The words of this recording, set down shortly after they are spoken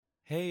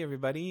Hey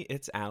everybody,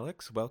 it's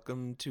Alex.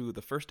 Welcome to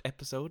the first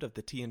episode of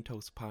the Tea and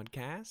Toast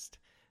podcast.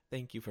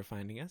 Thank you for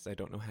finding us. I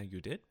don't know how you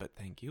did, but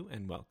thank you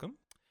and welcome.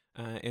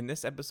 In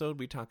this episode,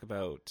 we talk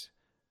about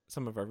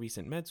some of our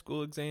recent med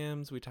school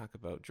exams. We talk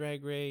about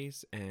Drag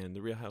Race and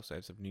the Real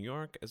Housewives of New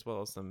York, as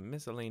well as some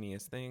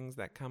miscellaneous things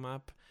that come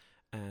up.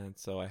 And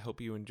so I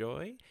hope you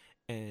enjoy.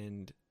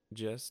 And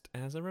just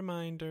as a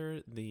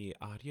reminder, the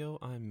audio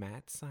on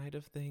Matt's side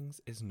of things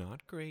is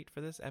not great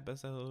for this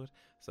episode.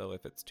 So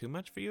if it's too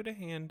much for you to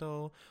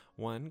handle,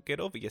 one,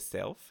 get over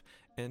yourself.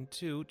 And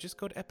two, just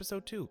go to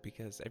episode 2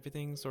 because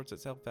everything sorts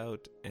itself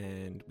out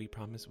and we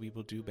promise we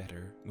will do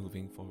better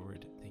moving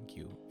forward. Thank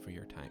you for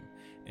your time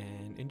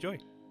and enjoy.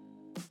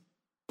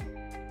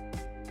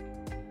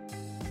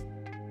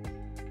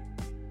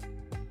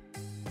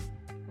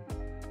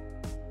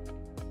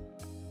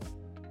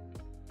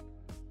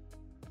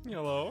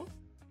 Hello.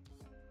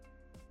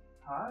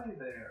 Hi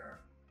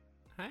there.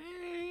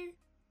 Hi.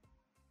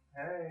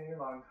 Hey,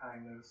 long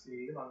time no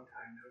see, long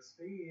time no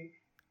speak.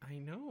 I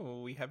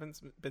know, we haven't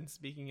been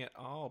speaking at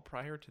all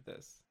prior to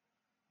this.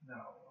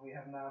 No, we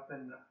have not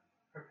been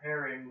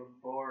preparing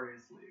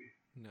laboriously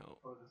No.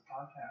 for this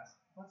podcast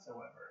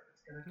whatsoever.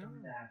 It's going to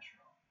come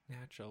natural.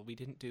 Natural. We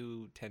didn't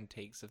do 10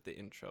 takes of the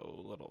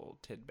intro little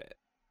tidbit.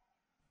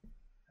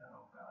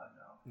 Oh, God,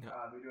 no. No.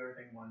 God, we do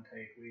everything one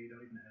take. We don't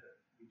even edit.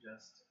 We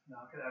just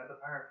knock it out of the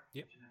park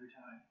Yep. each and every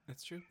time.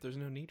 That's true. There's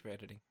no need for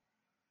editing.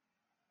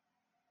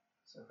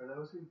 So for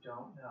those who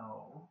don't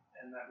know,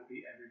 and that will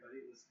be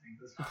everybody listening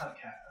to this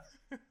podcast,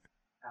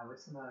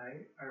 Alex and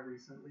I are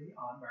recently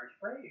on March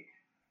break.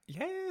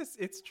 Yes,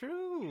 it's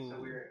true.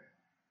 So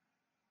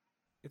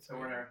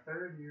we're in our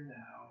third year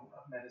now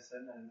of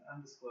medicine at an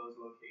undisclosed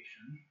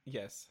location.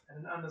 Yes. In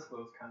an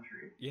undisclosed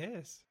country.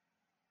 Yes.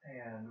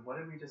 And what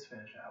did we just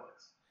finish,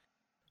 Alex?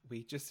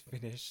 We just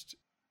finished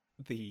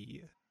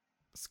the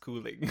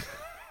schooling.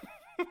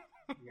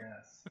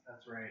 Yes,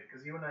 that's right.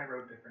 Because you and I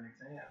wrote different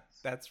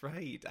exams. That's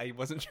right. I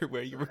wasn't sure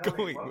where you were tell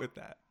me, going with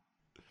that.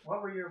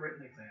 What were your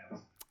written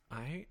exams?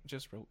 I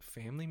just wrote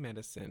family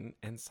medicine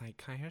and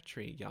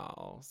psychiatry,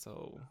 y'all.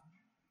 So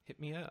hit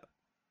me up.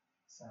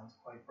 Sounds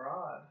quite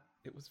broad.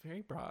 It was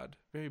very broad.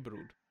 Very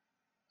broad.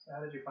 So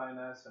how did you find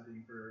that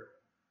studying for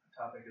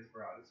a topic as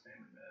broad as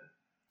family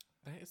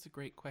med? That is a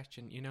great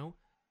question. You know,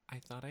 I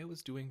thought I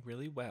was doing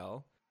really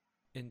well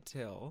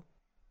until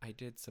I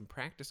did some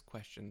practice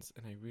questions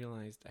and I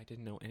realized I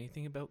didn't know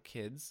anything about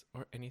kids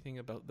or anything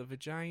about the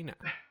vagina.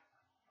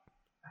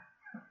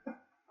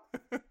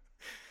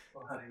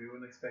 Well, honey, we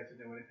wouldn't expect you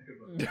to know anything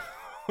about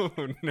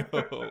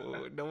it.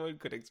 No, no one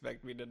could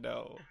expect me to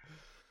know.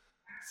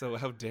 So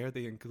how dare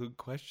they include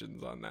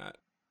questions on that?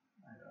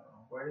 I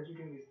know. Where did you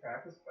do these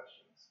practice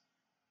questions?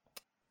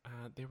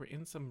 They were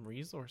in some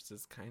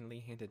resources kindly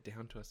handed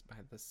down to us by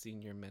the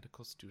senior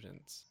medical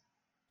students.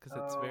 Because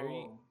it's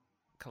very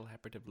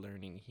collaborative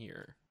learning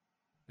here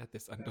at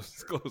this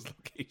undisclosed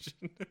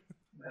location.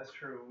 That's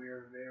true. We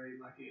are very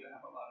lucky to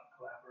have a lot of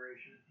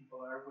collaboration.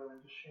 People are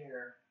willing to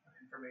share what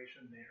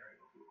information they are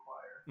able to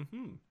acquire.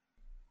 Mm-hmm.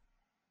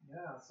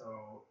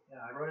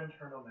 I wrote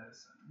internal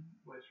medicine,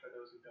 which for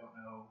those who don't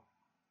know,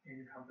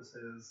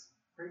 encompasses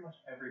pretty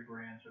much every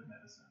branch of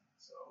medicine.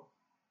 So,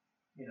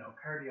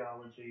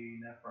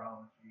 cardiology,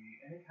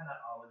 nephrology, any kind of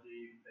ology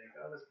you can think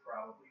of is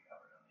probably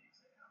covered on the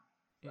exam.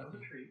 So that was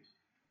a treat.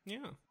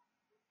 Yeah.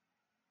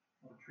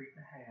 A treat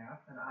and a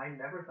half, and I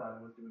never thought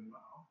I was doing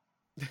well.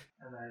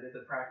 And then I did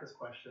the practice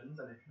questions,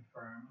 and it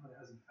confirmed that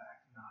I was in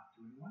fact not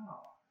doing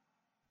well.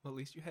 Well, at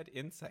least you had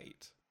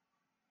insight.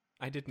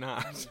 I did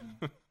not.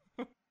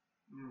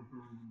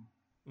 Mm-hmm.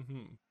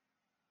 Mm-hmm.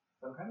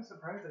 So I'm kind of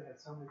surprised they had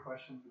so many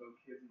questions about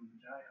kids and the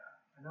vagina.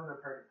 I know they're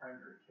part of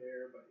primary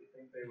care, but you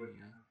think they would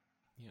kind of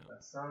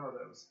let some of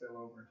those spill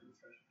over into the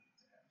specialty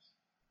exams.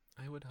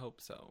 I would hope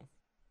so.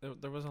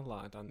 There was a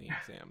lot on the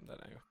exam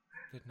that I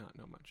did not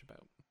know much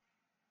about.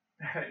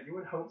 You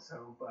would hope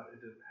so, but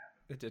it didn't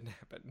happen. It didn't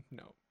happen.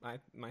 No.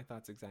 My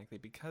thoughts exactly.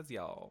 Because,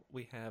 y'all,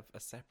 we have a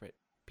separate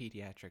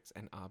pediatrics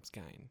and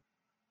obs-gyn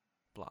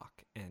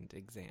block and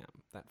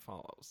exam that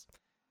follows.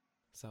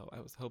 So I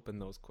was hoping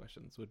those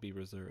questions would be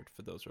reserved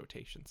for those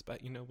rotations.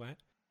 But you know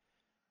what?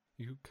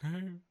 You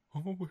can't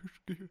always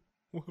get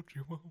what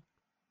you want.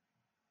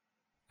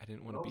 I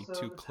didn't want to be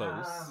too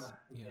close.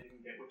 You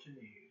didn't get what you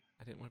need.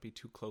 I didn't want to be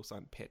too close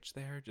on pitch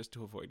there, just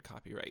to avoid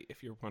copyright,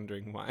 if you're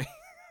wondering why.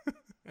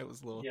 I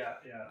was a little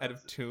out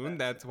of tune,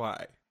 that's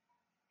why.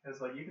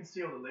 Because you can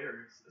steal the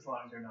lyrics as long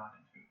as you're not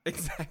in tune.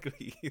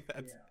 Exactly.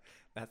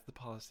 That's the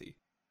policy.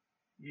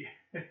 Yeah.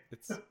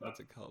 It's, what's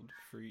it called?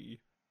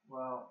 Free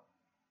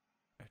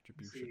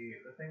attribution. See,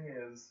 the thing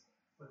is,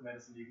 with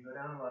medicine, you can go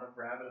down a lot of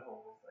rabbit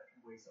holes that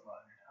can waste a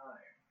lot of your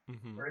time.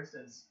 Mm-hmm. For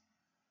instance,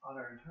 on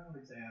our internal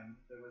exam,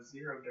 there was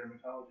 0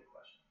 dermatology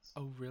questions.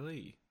 Oh,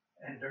 really?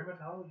 And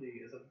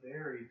dermatology is a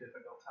very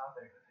difficult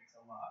topic that takes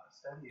a lot of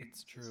studying.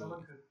 It's true. Someone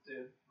could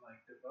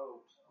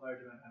devote a large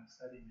amount of time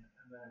studying it,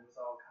 and then it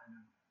was all kind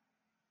of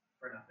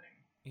for nothing.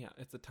 Yeah,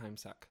 it's a time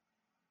suck.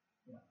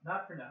 Yeah,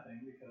 not for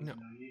nothing, because No.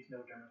 you need to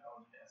know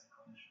dermatology as a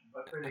clinician,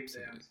 but for the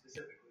exam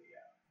specifically,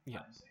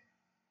 Yeah. time sink.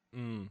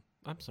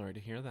 I'm sorry to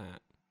hear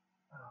that.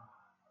 Oh,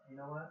 you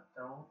know what?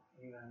 Don't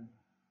even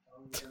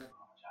apologize.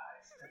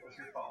 It was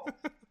your fault.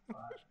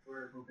 But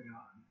we're moving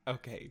on.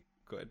 Okay,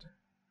 good.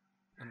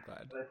 I'm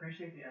glad. But I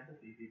appreciate the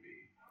empathy,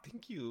 BB.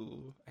 Thank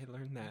you. I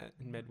learned that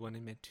in Med 1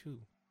 and Med 2.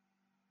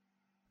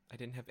 I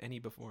didn't have any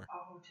before.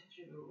 Oh, did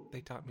you?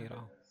 They taught me it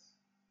all.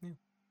 Yeah.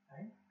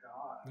 Thank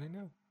God. I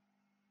know.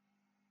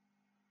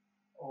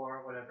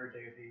 Or whatever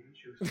deity you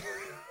choose to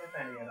worship, if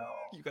any at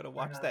all. You gotta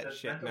watch that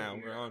shit now.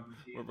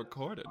 We're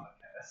recorded.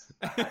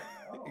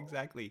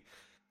 Exactly.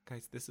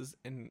 Guys, this is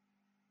an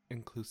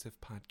inclusive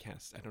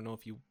podcast. I don't know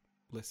if you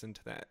listened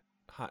to that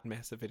hot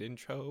mess of an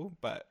intro,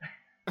 but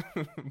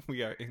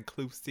we are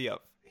inclusive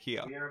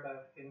here. We are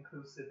about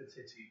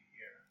inclusivity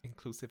here.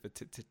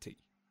 Inclusivity.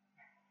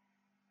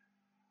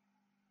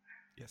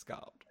 Yes,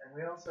 God. And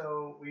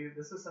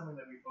this is something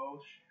that we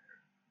both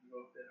shared. We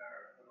both did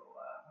our little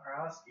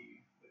our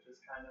OSCE, which is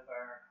kind of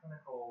our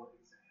clinical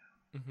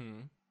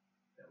exam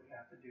that we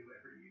have to do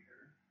every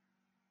year.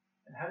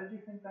 And how did you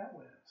think that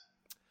went?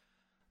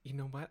 You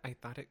know what? I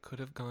thought it could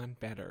have gone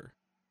better.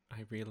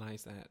 I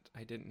realized that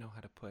I didn't know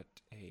how to put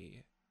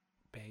a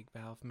bag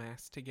valve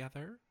mask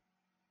together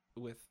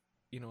with,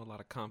 a lot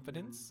of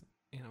confidence.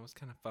 And I was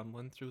kind of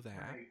fumbling through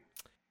that. Right.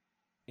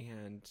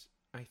 And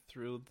I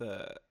threw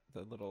the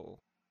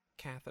little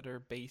catheter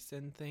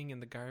basin thing in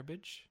the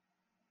garbage.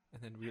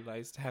 And then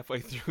realized halfway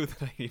through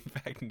that I in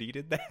fact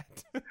needed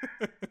that. To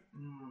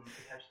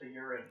catch the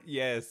urine.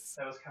 Yes.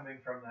 That was coming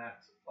from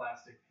that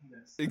plastic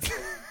penis.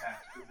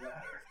 Exactly.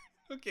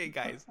 Okay,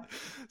 guys.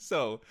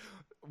 So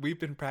we've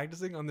been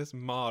practicing on these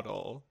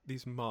models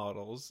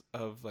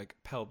of like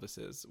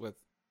pelvises with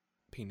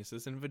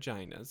penises and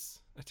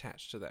vaginas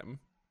attached to them.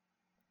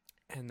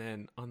 And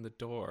then on the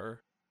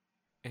door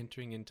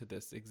entering into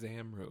this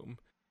exam room,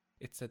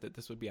 it said that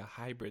this would be a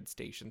hybrid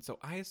station. So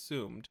I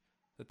assumed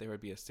that there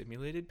would be a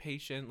simulated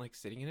patient like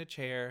sitting in a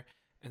chair,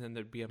 and then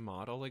there'd be a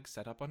model like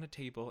set up on a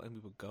table, and we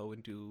would go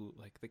and do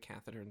like the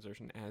catheter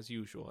insertion as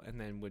usual, and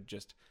then would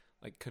just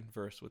like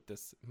converse with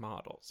this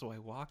model. So I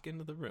walk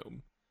into the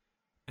room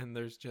and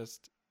there's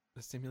just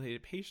a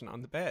simulated patient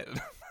on the bed.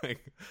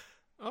 Like,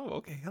 oh,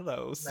 okay,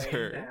 hello,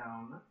 sir.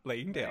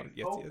 Laying down.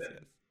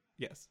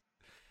 Yes.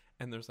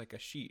 And there's like a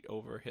sheet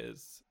over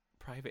his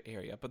private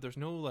area, but there's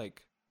no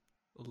like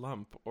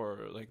lump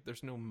or like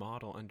there's no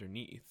model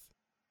underneath.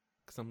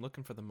 Because I'm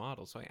looking for the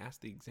model. So I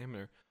asked the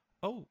examiner,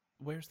 oh,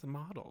 where's the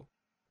model?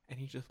 And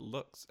he just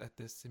looks at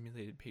this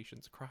simulated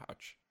patient's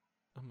crotch.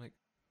 I'm like,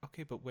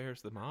 okay, but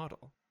where's the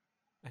model?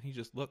 And he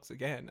just looks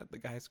again at the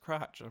guy's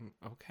crotch. I'm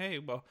okay,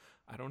 well,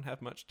 I don't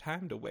have much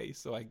time to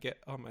waste. So I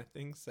get all my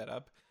things set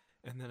up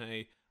and then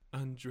I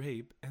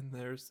undrape, and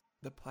there's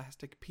the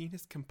plastic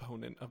penis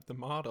component of the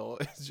model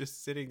is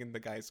just sitting in the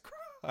guy's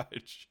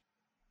crotch.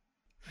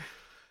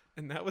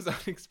 And that was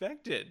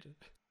unexpected.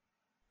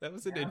 That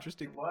was an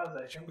interesting It was.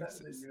 I think that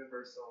was a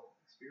universal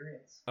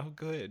experience. Oh,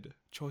 good.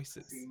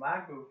 Choices. See,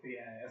 my goofy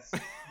ass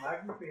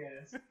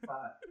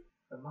thought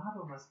the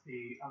model must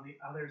be on the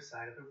other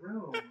side of the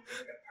room, like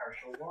a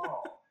partial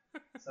wall.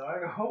 So I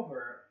go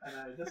over, and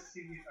I just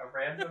see a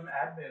random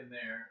admin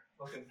there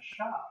looking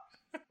shocked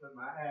that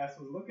my ass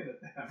was looking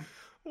at them.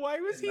 Why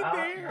was he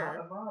there?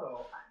 Not the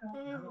model. I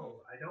don't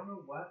know. I don't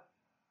know what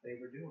they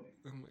were doing.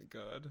 Oh my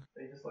god.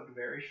 They just looked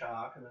very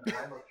shocked, and then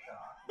I looked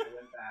shocked. And I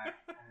went back,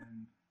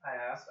 and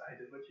I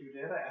did what you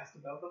did. I asked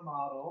about the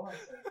model. I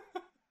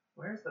said,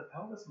 where's the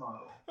pelvis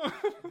model?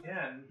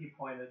 Again, he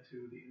pointed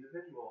to the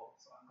individual.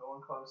 So I'm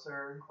going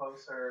closer and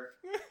closer.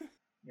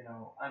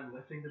 I'm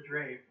lifting the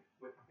drape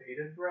with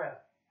bated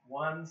breath,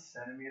 1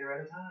 centimeter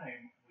at a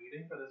time,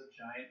 waiting for this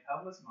giant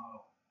pelvis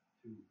model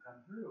to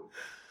come through.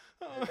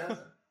 And it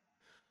doesn't.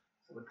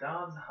 So it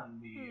dawns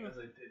on me, as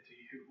it did to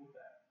you,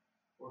 that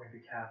we're going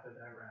to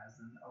catheter as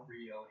in a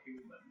real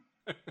human.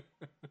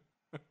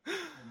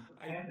 And the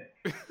panic.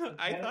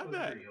 I thought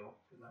that. Real,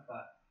 because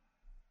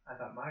I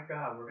thought, my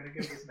God, we're going to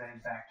give this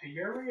man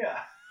bacteriuria,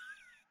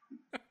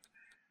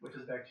 which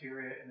is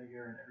bacteria in the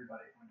urine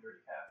everybody from a dirty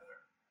catheter.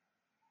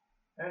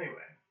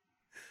 Anyway,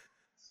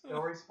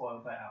 story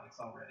spoiled by Alex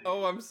already.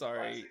 Oh, I'm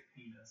sorry.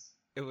 Penis.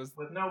 It was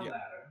with no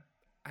bladder.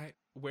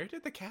 Where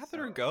did the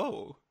catheter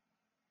go?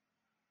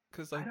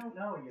 Cause I don't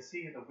know. You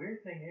see, the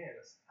weird thing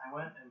is, I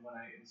went and when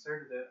I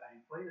inserted it, I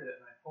inflated it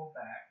and I pulled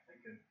back,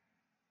 thinking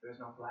there's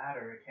no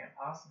bladder. It can't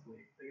possibly.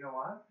 But you know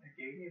what? It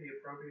gave me the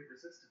appropriate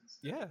resistance.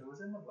 Yeah. It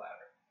was in the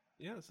bladder.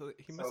 Yeah. So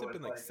he must have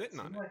been like sitting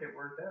on it. Like it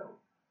worked out.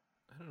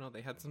 I don't know.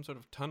 They had some sort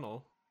of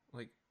tunnel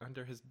like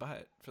under his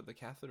butt for the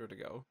catheter to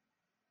go.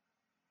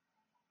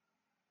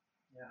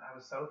 Yeah, I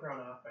was so thrown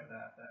off by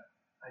that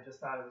I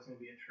just thought it was going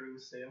to be a true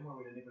sim where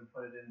we didn't even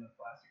put it in the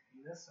plastic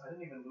penis, so I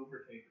didn't even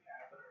lubricate the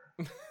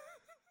catheter.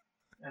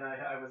 And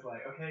I was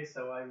like, okay,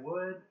 so I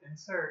would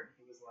insert.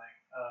 He was like,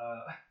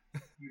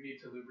 you need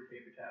to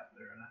lubricate the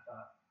catheter. And I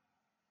thought,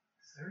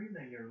 is there even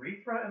a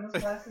urethra in this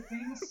plastic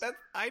penis?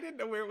 I didn't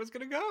know where it was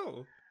going to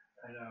go.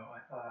 I know.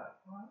 I thought,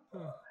 what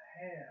the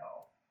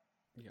hell?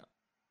 Yeah.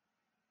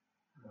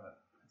 But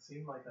it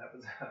seemed like that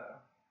was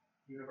a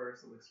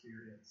universal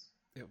experience.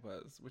 It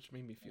was, which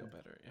made me feel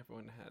better.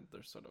 Everyone had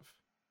other sort of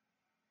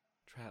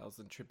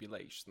trials and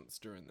tribulations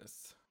during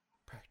this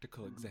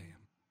practical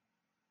exam.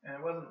 And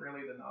it wasn't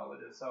really the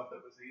knowledge itself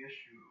that was the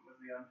issue, it was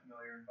the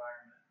unfamiliar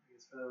environment.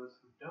 Because for those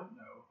who don't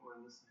know, who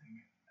are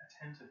listening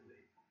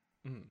attentively,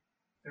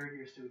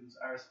 third-year students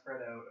are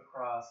spread out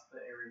across the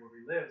area where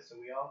we live, so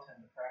we all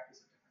tend to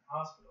practice at different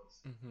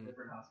hospitals.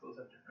 Different hospitals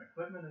have different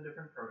equipment and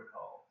different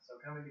protocol. So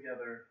coming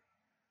together,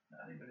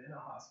 not even in a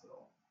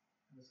hospital,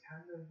 it was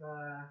kind of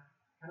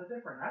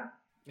different, huh?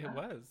 It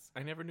was.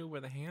 I never knew where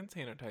the hand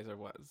sanitizer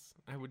was.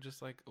 I would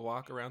just like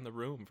walk around the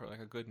room for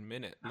like a good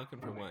minute looking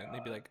for one.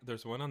 They'd be like,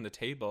 "There's one on the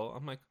table."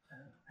 I'm like,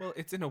 "Well,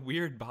 it's in a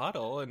weird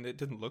bottle and it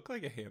didn't look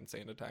like a hand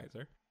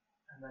sanitizer."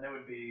 And then it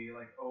would be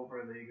like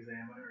over the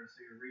examiner,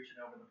 so you're reaching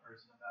over the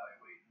person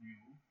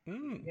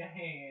evaluating you. Your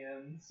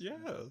hands.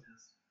 Yeah.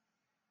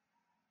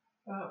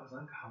 It was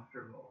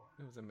uncomfortable.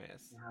 It was a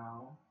mess.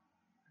 No,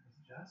 it was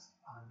just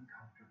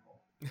uncomfortable.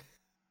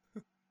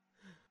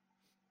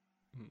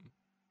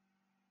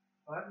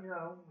 But,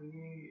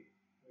 we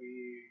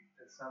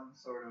did some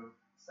sort of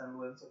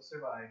semblance of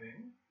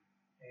surviving,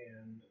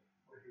 and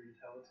we're here to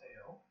tell the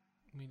tale.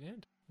 We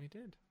did.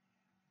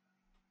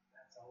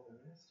 That's all there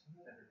is to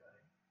it,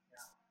 everybody.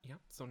 Yeah,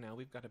 so now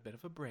we've got a bit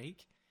of a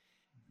break,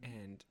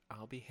 and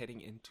I'll be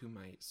heading into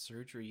my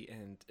surgery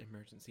and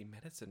emergency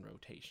medicine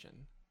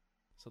rotation,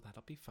 so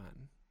that'll be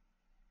fun.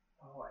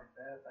 Oh, I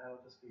bet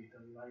that'll just be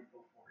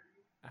delightful for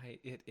you.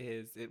 It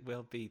is. It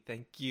will be.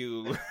 Thank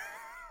you.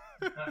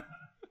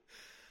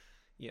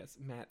 Yes,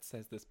 Matt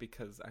says this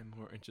because I'm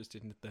more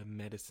interested in the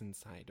medicine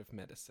side of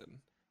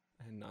medicine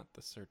and not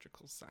the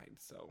surgical side,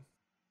 so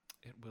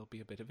it will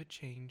be a bit of a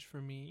change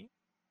for me.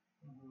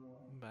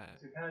 But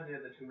so we kind of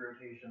did the two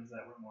rotations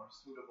that were more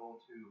suitable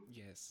to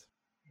yes,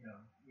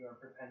 your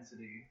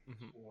propensity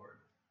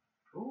toward.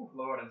 Oh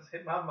Lord, I just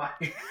hit my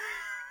mic.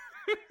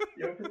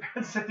 Your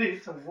propensity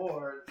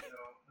toward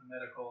the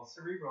medical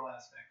cerebral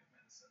aspect of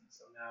medicine.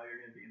 So now you're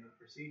going to be in the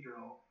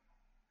procedural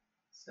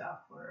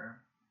stuff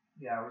where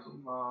the hours will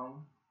be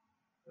long,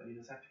 but you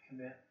just have to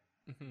commit.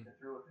 Get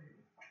through it,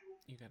 baby.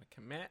 You gotta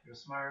commit. You're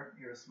smart.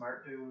 You're a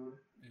smart dude.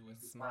 You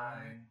was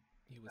smart.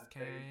 You was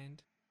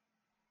kind.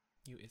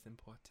 You is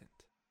important.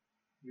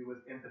 You was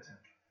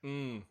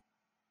impotent.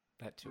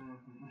 That too.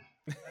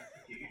 That's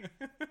the key.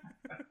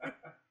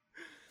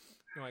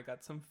 No, I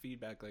got some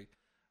feedback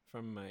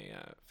from my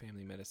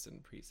family medicine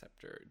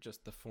preceptor.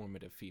 Just the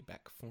formative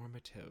feedback.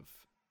 Formative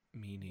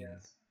meaning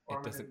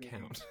it doesn't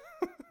count.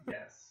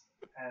 Yes,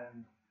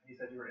 and he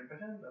said you were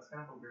impotent. That's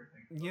kind of a weird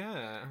thing.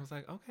 Yeah, I was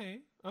like, okay,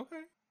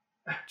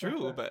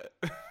 true, but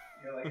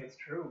you're like, it's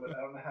true, but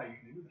I don't know how you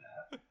knew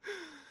that.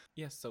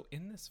 Yes, so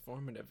in this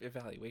formative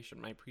evaluation,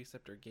 my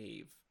preceptor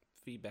gave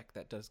feedback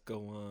that does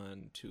go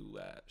on to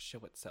show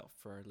itself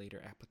for our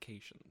later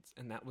applications,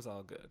 and that was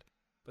all good.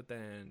 But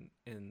then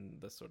in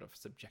the sort of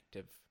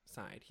subjective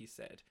side, he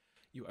said,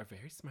 "You are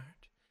very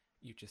smart.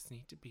 You just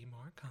need to be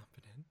more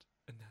confident,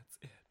 and that's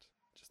it.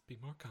 Just be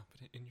more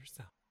confident in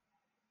yourself."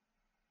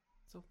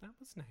 So that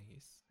was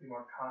nice. Be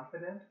more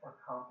confident or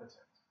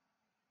competent?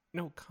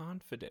 No,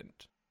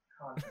 confident.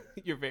 Confident.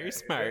 You're very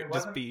smart.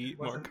 Just be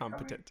more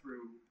competent.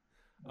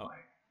 Oh,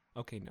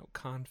 okay, no,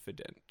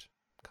 confident.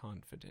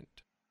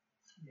 Confident.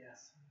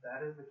 Yes,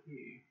 that is the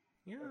key.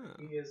 Yeah.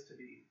 The key is to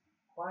be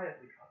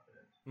quietly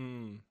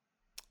confident.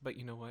 But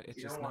you know what? It's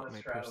you just not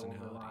my personality.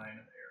 The line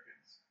of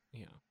arrogance.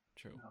 Yeah,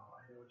 true. No,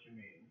 I know what you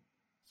mean.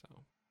 So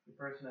your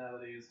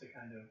personality is to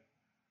kind of,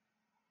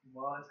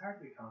 well, it's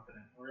hard to be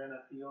confident. We're in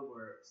a field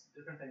where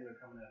different things are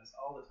coming at us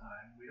all the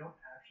time. We don't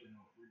actually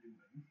know what we're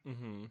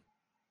doing.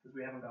 Because we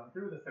haven't gone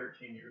through the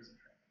 13 years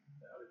of training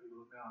that other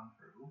people have gone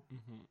through.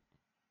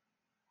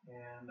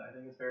 And I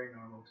think it's very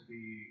normal to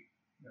be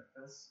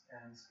nervous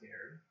and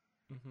scared.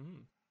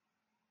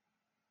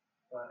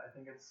 But I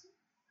think it's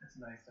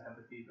nice to have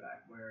the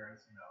feedback,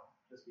 whereas,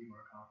 just be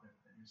more confident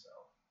in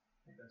yourself.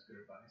 I think that's good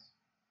advice.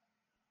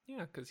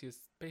 Yeah, because he was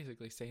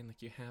basically saying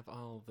you have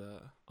all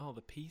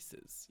the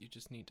pieces. You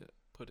just need to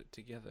put it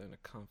together in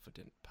a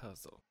confident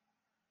puzzle.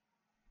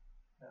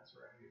 That's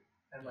right.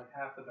 And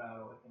half the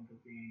battle, I think,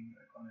 of being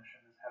a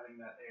clinician is having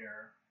that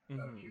air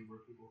about you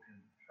where people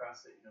can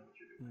trust that you know what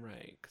you're doing.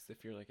 Right, because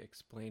if you're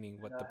explaining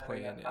what not the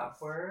plan is.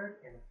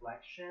 Awkward,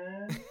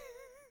 inflection.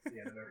 The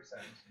end of every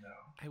sentence,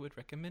 I would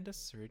recommend a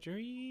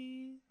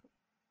surgery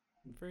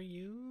for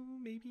you,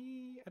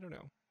 maybe? I don't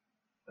know.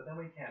 But then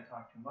we can't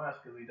talk too much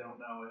because we don't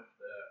know if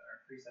our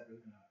preceptor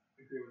is going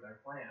to agree with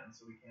our plan,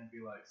 so we can't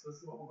be like, so this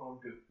is what we're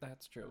going to do.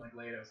 That's true. And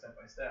lay it out step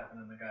by step,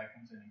 and then the guy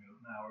comes in and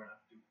goes, now we're going to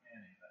have to do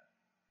any of that.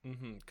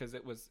 Because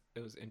it was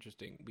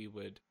interesting.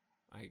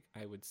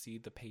 I would see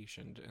the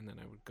patient, and then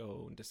I would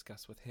go and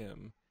discuss with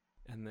him,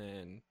 and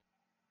then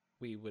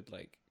we would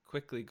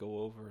quickly go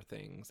over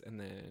things, and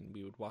then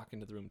we would walk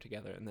into the room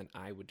together, and then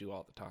I would do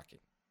all the talking.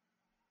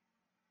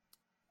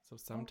 So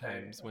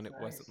sometimes when it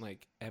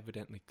wasn't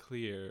evidently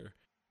clear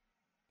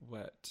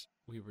what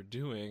we were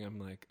doing, I'm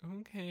like,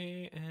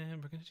 okay,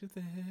 and we're gonna do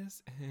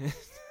this,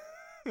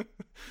 and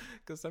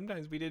because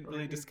sometimes we didn't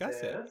really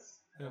discuss it.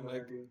 And I'm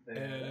like,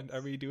 and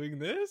are we doing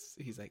this?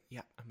 He's like,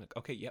 yeah. I'm like,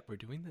 okay, yep, we're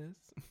doing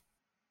this.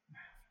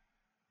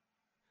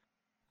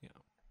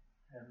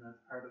 and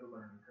that's part of the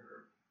learning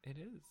curve. It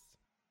is.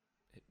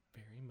 It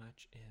very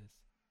much is.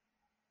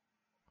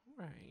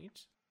 All right.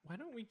 Why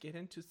don't we get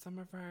into some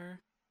of our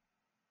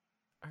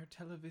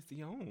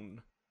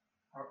television?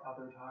 Our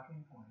other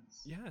talking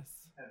points.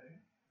 Yes. Okay.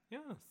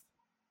 Yes.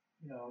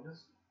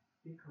 Just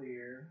be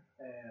clear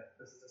that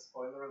this is a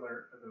spoiler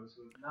alert for those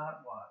who have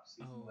not watched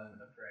season 11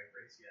 of Drag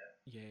Race yet.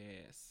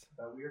 Yes.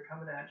 But we are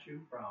coming at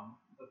you from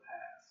the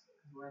past.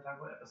 We're going to talk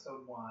about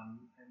episode 1,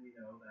 and we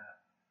know that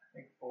I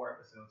think 4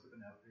 episodes have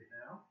been out right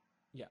now.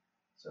 Yeah.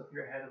 So if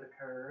you're ahead of the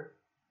curve,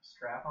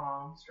 strap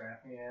on,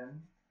 strap in,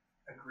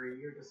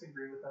 agree or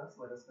disagree with us,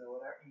 let us know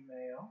at our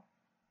email.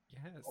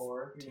 Yes.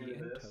 Or if you're new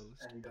to this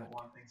Toast and you don't podcast.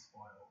 want things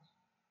spoiled,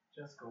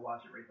 just go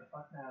watch it right the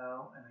fuck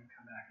now and then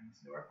come back and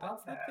listen to our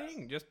That's podcast. the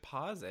thing. Just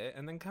pause it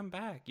and then come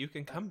back. You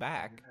can That's come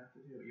back. You have to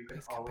do. You can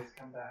Please come always back.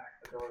 come back.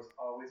 The door is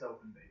always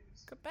open,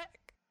 babies. Come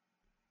back.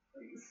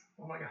 Please.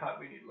 Oh my god,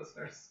 we need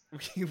listeners.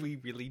 We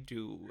really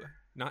do.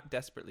 Not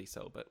desperately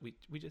so, but we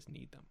just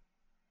need them.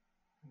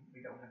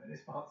 We don't have any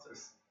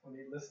sponsors. We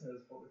need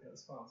listeners, but we have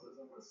sponsors,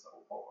 and we're so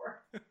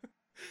poor.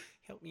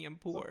 Help me, I'm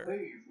So poor.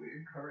 please, we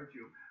encourage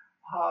you.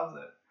 Pause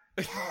it.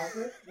 Pause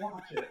it,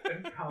 watch it,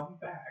 and come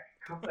back.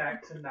 Come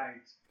back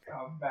tonight.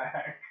 Come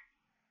back.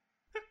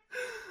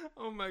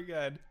 Oh my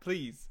god.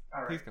 Please.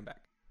 All right. Please come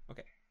back.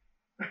 Okay.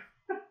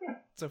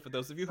 So for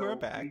those of you who are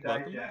back, we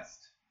welcome back.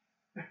 digest.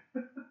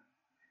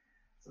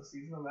 So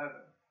season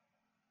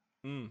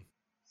 11.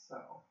 So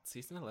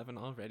Season 11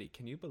 already.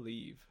 Can you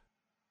believe?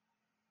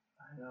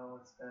 I know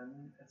it's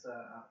been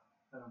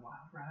a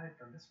wild ride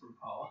for Miss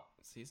RuPaul.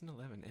 Season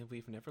 11, and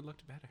we've never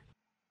looked better.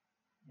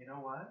 You know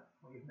what?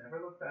 We've never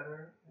looked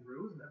better.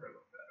 Rue's never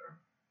looked better.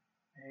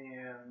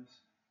 And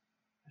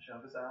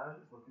Michelle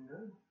Visage is looking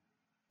good.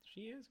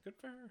 She is. Good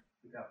for her.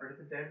 We got rid of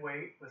the dead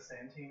weight with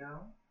Santino.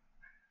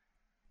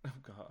 Oh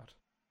god.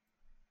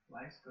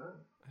 Life's good.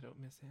 I don't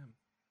miss him.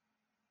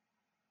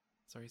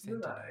 Sorry,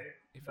 Good Santino. eye.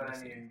 If But you're I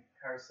listening. mean,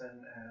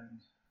 Carson and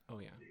Oh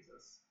yeah.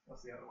 Jesus.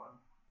 What's the other one?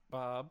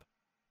 Bob.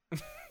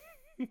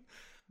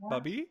 What?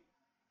 Bubby?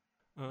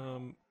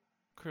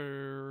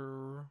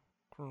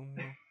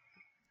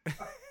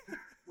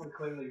 We're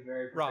clearly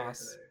very prepared Ross.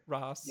 today.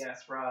 Ross.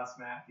 Yes, Ross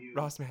Matthews.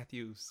 Ross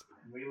Matthews.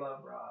 And we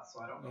love Ross,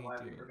 so I don't know We why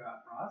we do.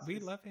 forgot Ross. We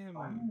is love him.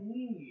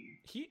 Funny.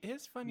 He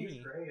is funny.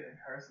 He's great, and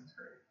Carson's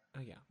great.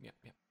 Oh yeah.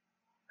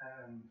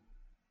 And,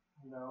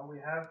 we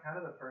have kind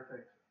of the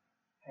perfect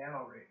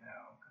panel right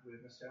now. Because we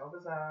have Michelle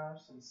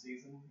Visage from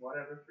season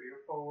whatever, 3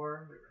 or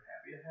 4. We were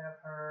happy to have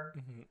her.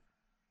 hmm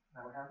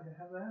Now we're happy to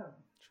have them.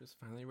 She was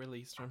finally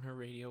released from her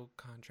radio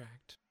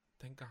contract.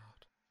 Thank God.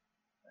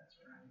 That's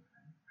right.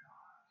 Thank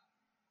God.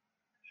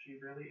 She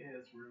really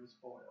is Rue's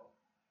foil.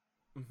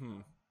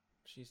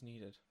 She's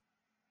needed.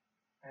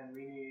 And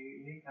we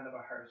need kind of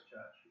a harsh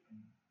judge who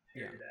can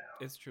tear you down.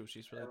 It's true.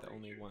 She's really the Every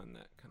only year. one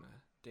that kind of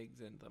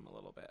digs into them a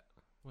little bit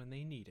when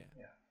they need it.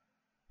 Yeah.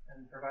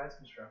 And provides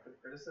constructive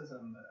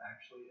criticism that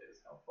actually is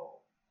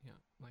helpful. Yeah.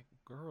 Like,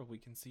 girl, we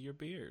can see your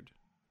beard.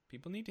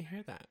 People need to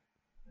hear that.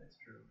 It's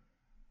true.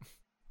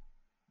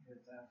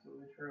 It's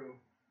absolutely true.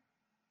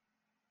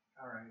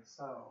 Alright,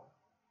 so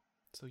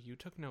So you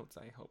took notes,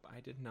 I hope.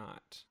 I did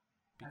not.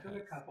 I Because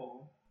took a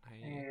couple, I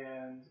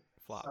and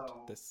flopped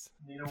so, this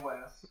Nina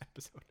West.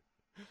 episode.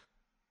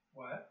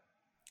 What?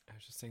 I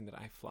was just saying that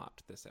I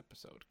flopped this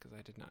episode because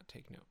I did not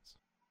take notes.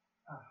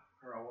 Oh,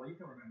 girl, well, you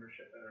can remember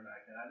shit better than I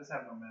can. I just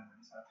have no memory,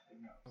 so I have to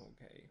take notes.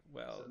 Okay,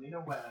 well. So Nina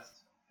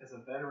West is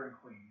a veteran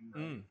queen,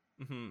 right?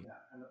 Yeah,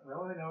 and the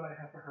only note I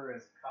have for her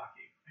is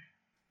cocky.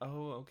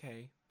 Oh,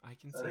 okay. I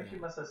can So I see think she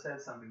that. must have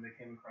said something that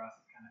came across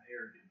as kind of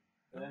arrogant.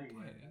 But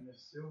anyway, Okay. I'm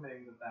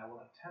assuming that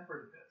will have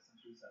tempered a bit since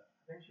she was I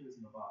think she was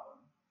in the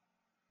bottom.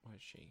 Was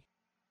she?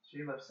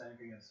 She lip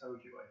syncing at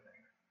Soju, I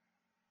think.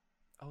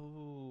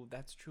 Oh,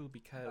 that's true If I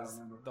because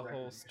remember the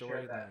whole correctly. She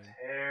had that storyline.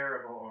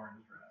 terrible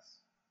orange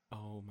dress.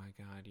 Oh my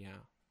god,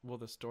 yeah. Well,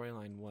 the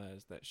storyline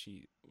was that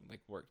she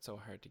like worked so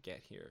hard to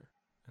get here,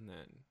 and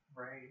then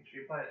Right.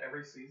 She applied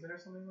every season or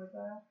something like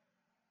that?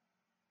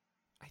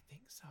 I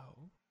think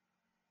so.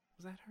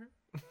 Was that her?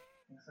 I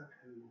think so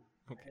too.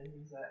 Okay.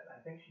 I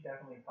think she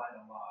definitely applied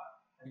a lot.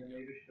 And then Yeah.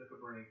 maybe she took a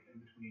break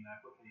in between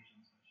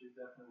applications. But she's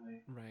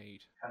definitely Right.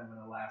 kind of in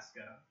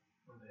Alaska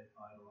where they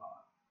applied a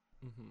lot.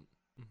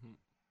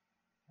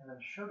 And then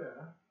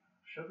Sugar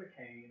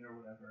Cane or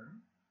whatever,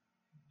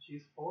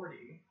 she's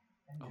 40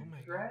 and Oh did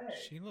my drag. god,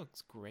 she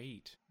looks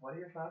great. What are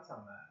your thoughts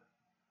on that?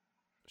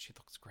 She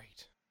looks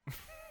great.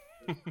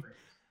 It's great.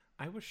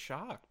 I was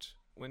shocked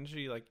when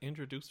she like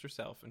introduced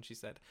herself and she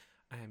said,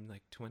 "I'm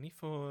like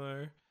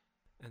 24,"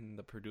 and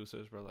the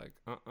producers were like,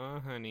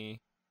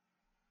 honey."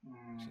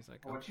 She's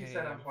like, when okay, she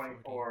said I'm I'm 40.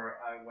 24,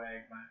 I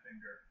wagged my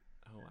finger.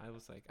 Oh, I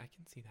was like, I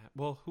can see that.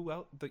 Well, who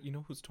else? You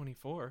know who's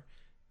 24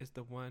 is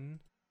the one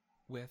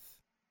with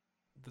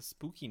the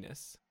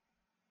spookiness,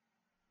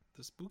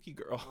 the spooky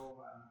girl.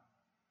 Oh,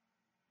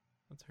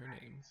 What's her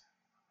name?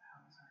 what the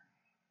hell is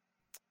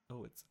her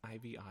Oh, it's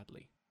Ivy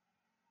Oddly.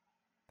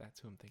 That's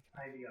who I'm thinking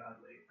of.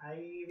 name?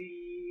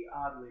 Ivy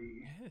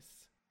Oddly. Yes,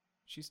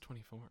 she's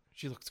 24.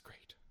 She looks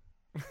great.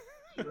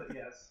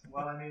 Yes.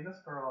 Well, I mean, this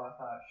girl, I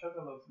thought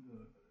Sugar looks good,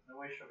 but there's no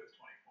way Sugar's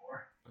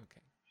 24.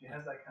 Okay. She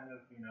has that kind of,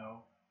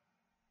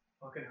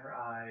 look in her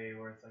eye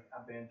where it's like,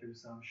 I've been through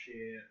some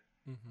shit.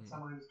 Mm-hmm.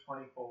 Someone who's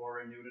 24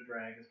 and new to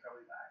drag is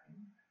probably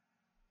lacking.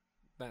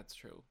 That's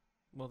true.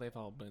 Well, they've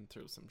all been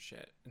through some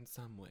shit in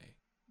some way.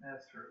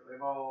 That's true.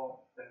 They've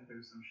all been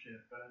through some shit,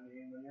 but I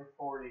mean, when you're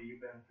 40, you've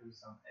been through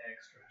some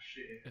extra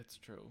shit. It's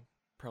true.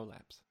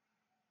 Prolapse.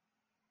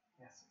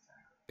 Yes,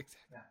 exactly.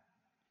 Exactly.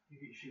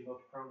 Yeah. She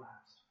looked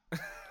prolapsed.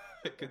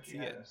 I could see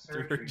had it a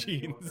through her surgery to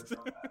deal with jeans. her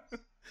prolapse.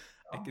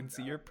 I Oh can my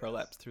see God, your yes.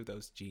 prolapse through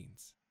those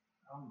jeans.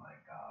 Oh my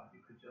god, you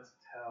could just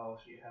tell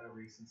she had a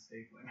recent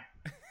stapling.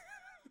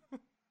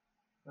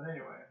 But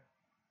anyway,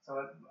 so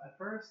at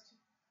first,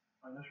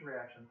 my initial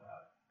reaction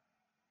thought,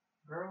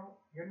 girl,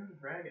 you're new to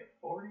drag at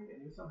 40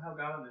 and you somehow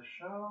got on this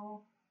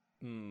show?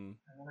 Hmm.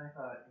 And then I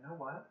thought, you know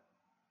what?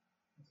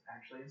 It's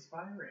actually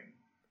inspiring.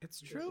 It's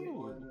You just see it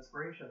more true. as an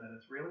inspiration that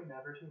it's really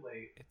never too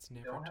late. It's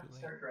You never don't have too to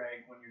late. start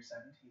drag when you're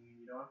 17.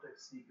 You don't have to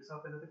sneak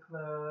yourself into the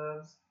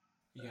clubs.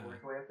 Yeah, Work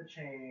your way up the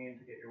chain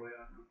to get your way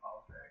on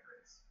RuPaul's Drag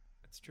Race.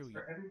 it's true. It's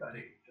for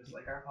everybody, just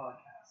like our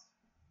podcast.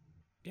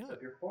 Yeah, So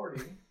if you're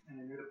 40 and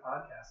you're new to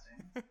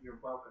podcasting,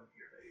 you're welcome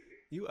here, baby.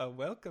 you are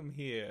welcome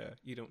here.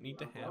 You don't need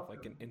to You are have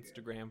like an welcome here.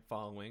 Instagram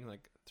following,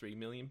 like 3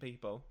 million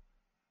people.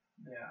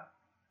 Yeah,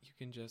 You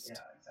can just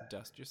exactly.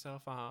 dust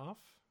yourself off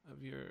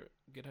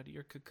get out of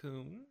your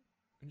cocoon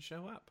and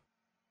show up.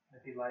 And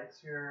if he likes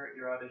your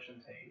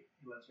audition tape,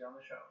 he lets you on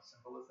the show.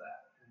 Simple as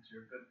that. And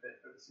you're a good fit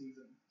for the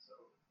season. So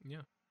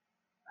Yeah.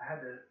 I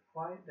had to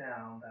quiet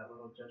down that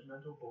little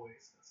judgmental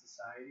voice that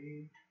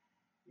society,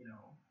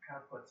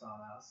 kind of puts on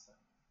us and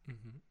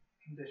Mm-hmm.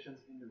 conditions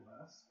into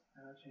us,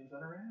 and I changed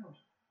that around.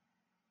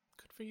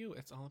 Good for you.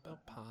 It's all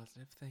about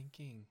positive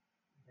thinking.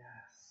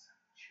 Yes,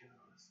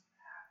 choose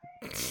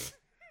happy.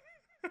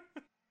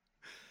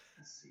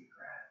 The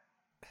secret.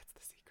 That's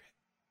the secret.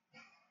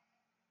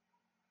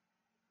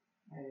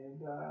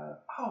 And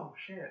oh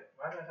shit!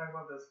 Why did I talk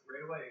about this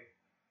right away?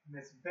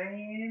 Miss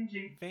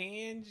Vanjie.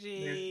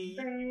 Vanjie.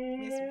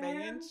 Miss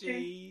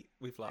Vanjie.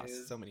 We've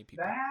lost so many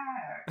people.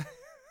 Back.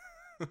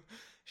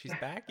 She's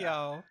back,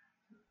 y'all.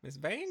 Miss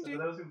So Vanjie. for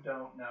those who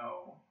don't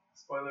know,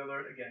 spoiler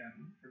alert again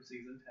from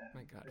season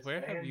 10. My God, Miss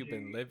where have you Vanjie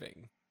been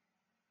living?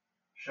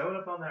 Showed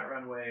up on that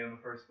runway on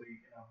the first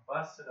week in a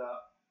busted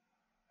up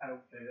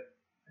outfit,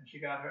 and she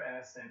got her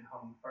ass sent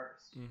home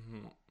first.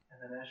 Mm-hmm. And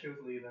then as she was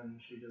leaving,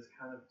 she just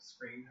kind of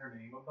screamed her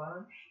name a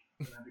bunch,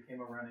 and that became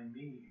a running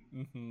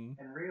meme.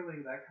 Mm-hmm. And really,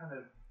 that kind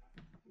of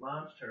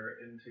launched her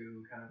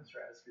into kind of a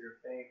stratosphere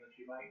of fame that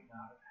she might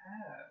not have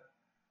had.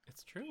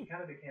 It's true. She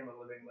kind of became a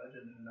living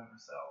legend in and of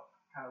herself,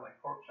 kind of like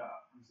Pork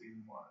Chop from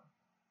season 1.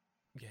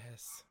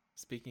 Yes.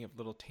 Speaking of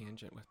little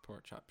tangent with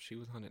Pork Chop, she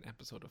was on an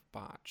episode of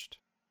Botched.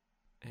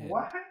 And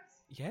What?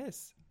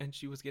 Yes, and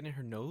she was getting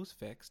her nose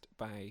fixed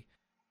by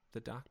the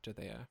doctor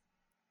there.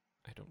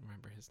 I don't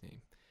remember his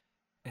name.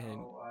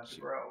 And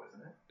Dubrow, isn't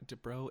it?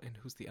 Dubrow, and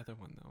who's the other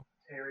one though?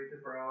 Terry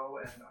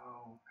Dubrow and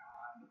oh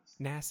god,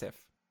 Nassif.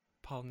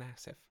 Paul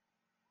Nassif.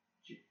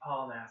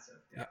 Paul Nassif.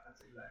 Yeah, Yeah.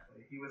 that's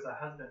exactly. He was a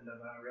husband of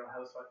Real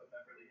Housewife of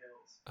Beverly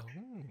Hills.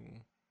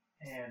 Oh.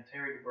 And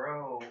Terry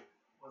Dubrow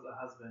was a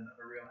husband of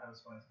a Real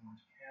Housewives of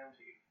Orange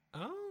County.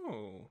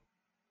 Oh.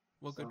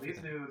 Well, So good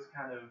these for them. dudes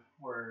kind of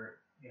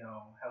were,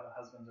 how the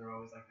husbands are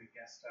always like the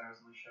guest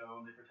stars on the show,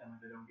 and they pretend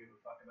like they don't give a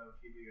fuck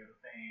about TV or the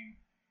fame.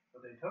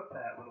 But they took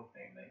that little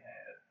fame they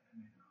had and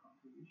made their own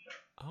TV show.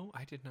 Oh,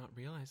 I did not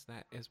realize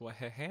that is what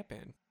had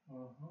happened.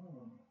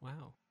 Mm-hmm.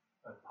 Wow.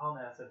 But Paul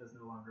Nassif is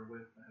no longer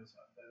with the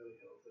Housewives of Beverly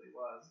Hills that he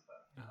was,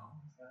 but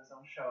he's got his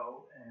own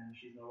show, and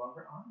she's no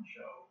longer on the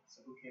show.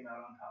 So who came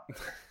out on top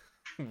there?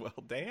 Well,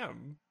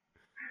 damn.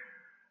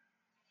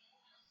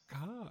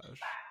 Gosh.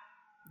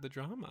 The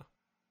drama.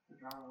 The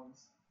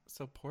drums.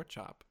 So Pork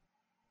Chop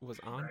was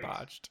on Right.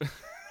 Botched.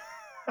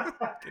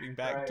 Getting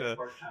back to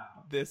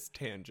this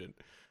tangent.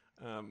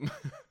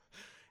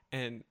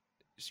 And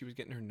she was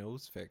getting her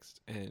nose fixed,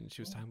 and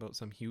she was talking about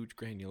some huge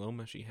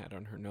granuloma she had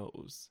on her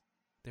nose.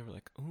 They were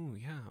like, oh,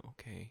 yeah,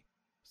 okay.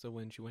 So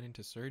when she went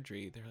into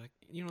surgery, they were like,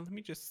 let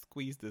me just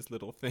squeeze this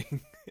little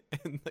thing.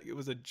 And like it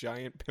was a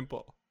giant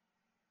pimple.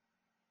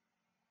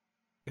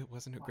 It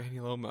wasn't a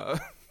granuloma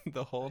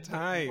the whole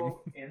time.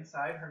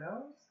 Inside her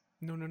nose?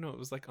 No. It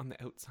was like on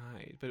the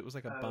outside, but it was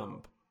like a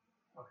bump.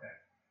 Okay.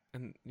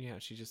 And yeah,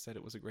 she just said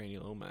it was a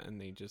granuloma, and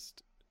they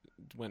just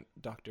went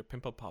Dr.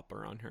 Pimple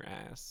Popper on her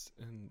ass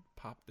and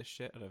popped the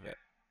shit out of it.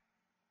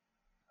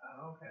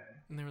 Oh, okay.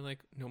 And they were like,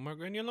 no more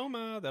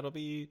granuloma. That'll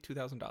be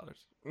 $2,000.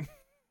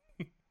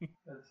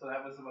 So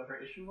that was what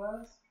her issue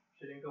was?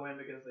 She didn't go in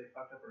because they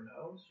fucked up her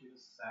nose? She was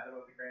sad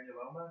about the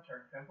granuloma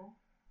turned pimple?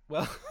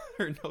 Well,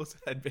 her nose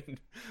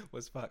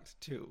was fucked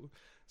too.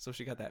 So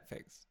she got that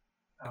fixed.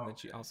 And then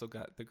she also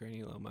got the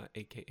granuloma,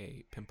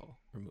 aka pimple,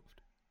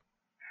 removed.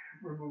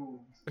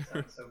 Removed.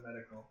 Sounds so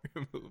medical.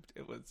 Removed.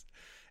 It was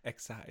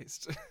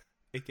excised,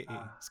 aka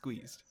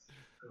squeezed. Yes.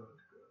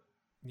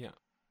 Good. Yeah.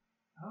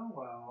 Oh,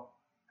 well.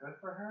 Good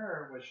for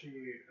her. I'm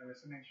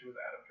assuming she was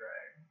out of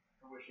drag.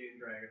 Or was she in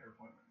drag at her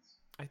appointments?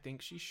 I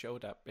think she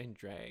showed up in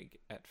drag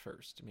at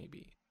first,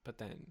 maybe, but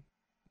then,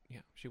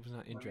 yeah, she was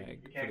not in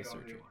drag you for can't the go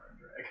surgery. anywhere in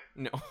drag.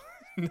 No,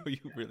 no,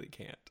 you really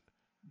can't.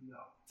 No.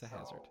 It's a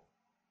hazard.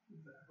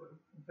 Exactly.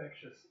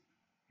 Infectious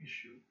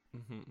issue.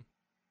 Mm-hmm.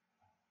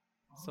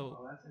 Oh, So,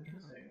 well, that's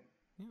interesting.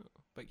 Yeah,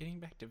 but getting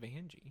back to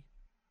Vanjie.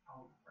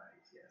 Oh,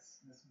 right,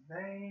 yes. Miss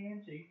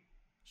Vanjie.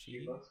 She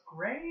She looks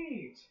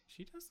great.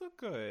 She does look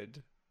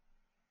good.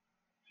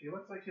 She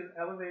looks like she's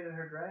elevated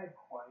her drag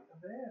quite a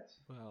bit.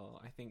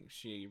 Well, I think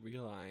she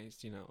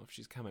realized, if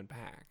she's coming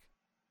back,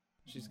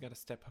 she's got to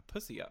step her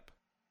pussy up.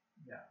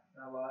 Yeah.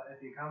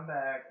 If you come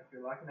back, if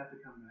you're lucky enough to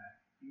come back,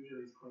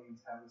 usually these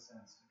queens have the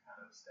sense to kind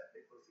of step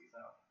their pussies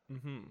up.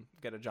 Mm-hmm.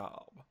 Get a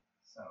job.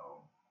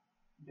 So,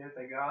 she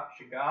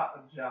got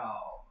a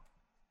job.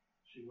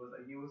 She was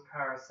a used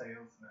car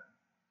salesman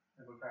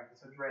and would practice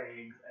her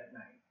drags at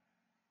night.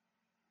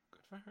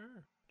 Good for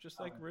her. Just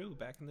like Rue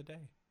back in the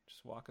day.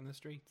 Just walking the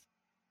streets.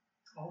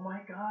 Oh my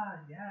god,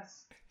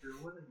 yes.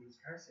 Rue was a used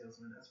car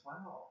salesman as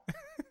well.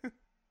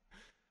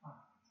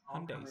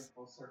 All coming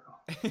full circle.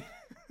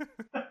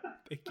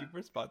 Thank you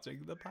for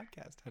sponsoring the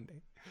podcast,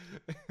 Hyundai.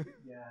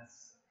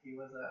 Yes, he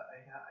was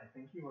I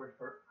think he worked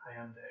for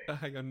Hyundai.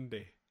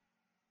 Hyundai.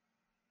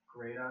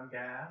 Great on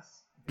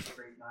gas,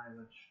 great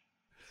mileage.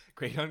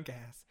 Great on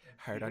gas,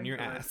 hard on your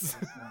ass.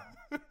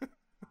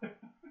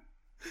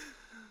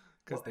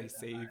 Because they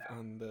save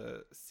on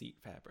the seat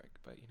fabric,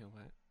 but you know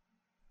what?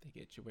 They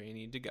get you where you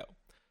need to go.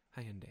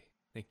 Hyundai,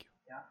 thank you.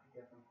 Yeah,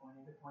 you get from point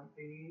A to point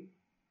B,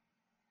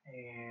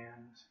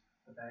 and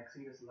the back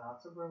seat is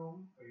lots of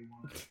room where you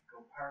want to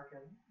go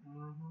parking.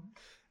 Mm-hmm.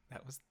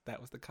 That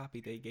was the copy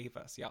they gave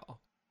us,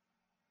 y'all.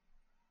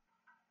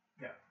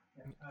 Yeah,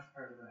 that's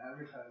part of the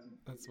advertisement.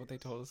 That's what they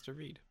told us to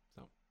read.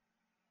 So,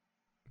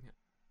 yeah,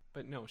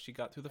 but no, she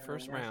got through the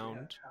first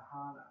round.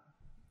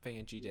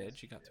 Vanjie did.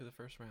 She got through the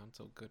first round,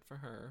 so good for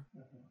her.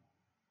 Mm-hmm.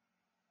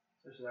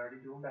 So she's already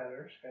doing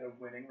better. She's got a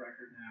winning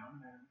record now,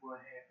 and then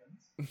what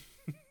happens?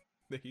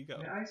 There you go.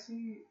 I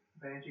see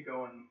Vanjie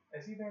going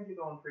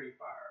pretty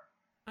far.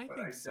 I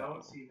don't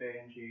see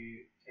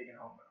Vanjie taking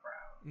home the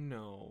crown.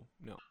 No.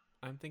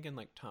 I'm thinking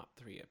like top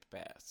 3 at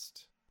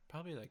best.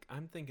 Probably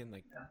I'm thinking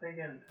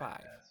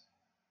 5.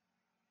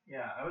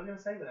 Yeah, I was gonna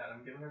say that.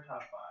 I'm giving her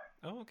top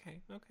 5. Oh,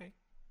 okay.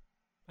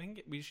 I can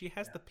get. She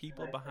has the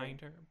people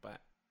behind her,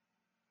 but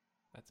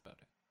that's about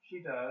it.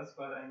 She does,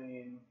 but I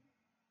mean,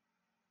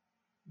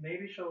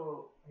 maybe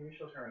she'll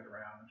turn it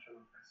around and she'll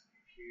impress me.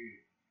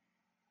 She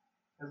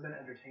has been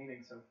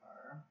entertaining so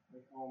far.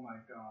 Like, oh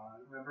my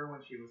god! Remember when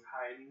she was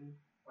hiding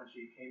when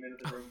she came into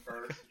the room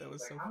first? That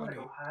was so funny. I'm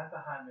gonna go hide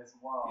behind this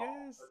wall.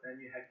 Yes. But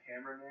then you had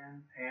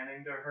cameramen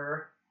panning to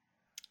her.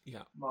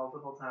 Yeah.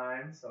 Multiple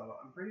times, so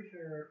I'm pretty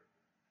sure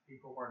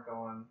people weren't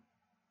going,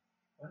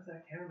 what is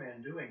that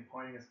cameraman doing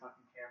pointing his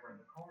fucking camera in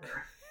the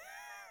corner?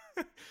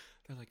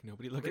 They're like,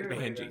 nobody look Clearly,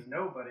 at Vanjie. There's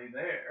nobody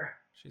there.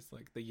 She's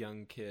like the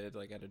young kid,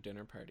 at a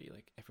dinner party.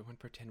 Like, everyone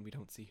pretend we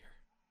don't see her.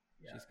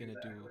 Yeah, she's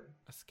gonna do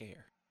a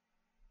scare.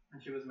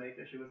 And she was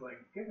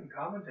giving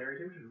commentary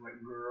too. She was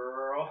like,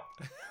 girl,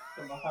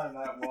 from behind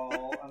that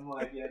wall. I'm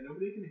like, yeah,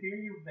 nobody can hear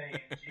you,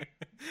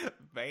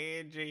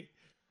 Vanjie.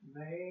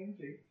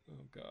 Vanjie.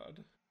 Oh,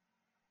 God.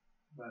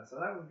 But, so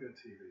that was good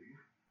TV.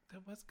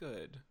 That was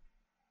good.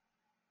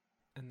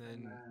 And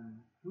then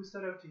who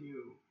stood out to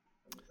you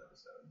in this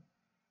episode?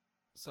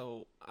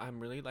 So I'm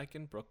really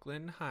liking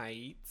Brooklyn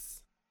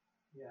Heights.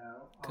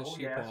 Yeah. Because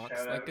she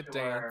walks like a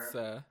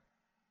dancer.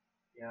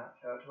 Yeah,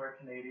 shout out to our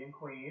Canadian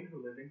queen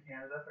who lived in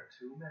Canada for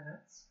 2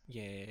 minutes.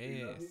 Yes.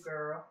 We love you,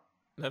 girl.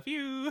 Love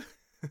you.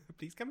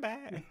 Please come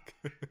back.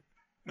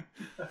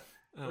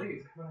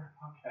 Please come on our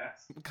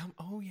podcast.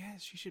 Oh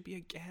yes, she should be a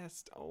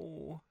guest.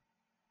 Oh.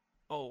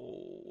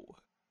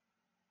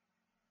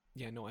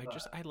 Yeah, no,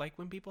 I like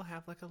when people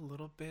have a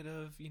little bit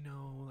of,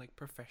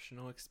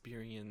 professional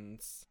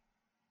experience,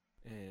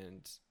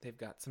 and they've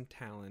got some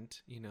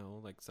talent,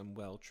 some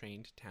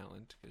well-trained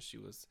talent, because she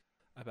was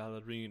a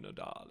ballerina,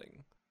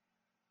 darling.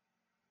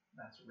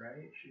 That's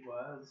right, she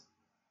was.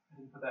 I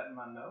didn't put that in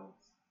my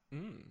notes.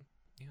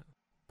 Yeah,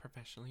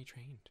 professionally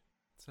trained.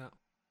 So,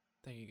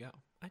 there you go.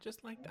 I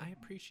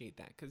appreciate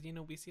that, because,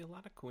 we see a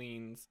lot of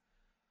queens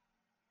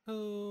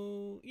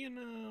who,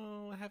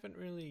 haven't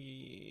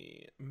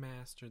really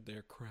mastered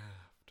their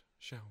craft,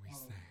 shall we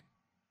say,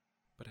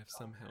 but have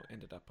somehow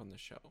ended up on the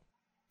show.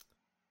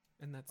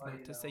 And that's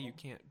not to say you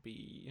can't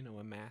be,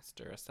 a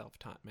master, a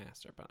self-taught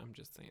master, but I'm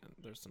just saying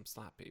there's some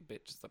sloppy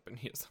bitches up in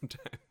here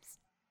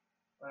sometimes.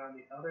 But on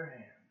the other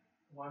hand,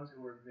 ones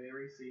who are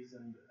very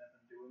seasoned and have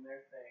been doing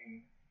their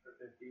thing for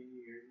 15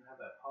 years and have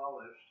that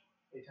polished,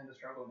 they tend to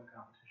struggle in the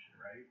competition,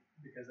 right?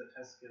 Because it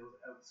tests skills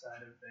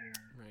outside of their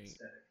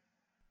aesthetic.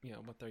 Yeah,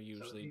 what they're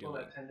usually people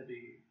doing. That tend to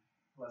be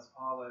less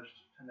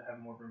polished tend to have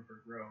more room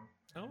for growth.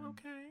 Oh,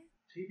 okay.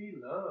 TV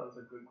loves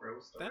a good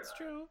growth story. That's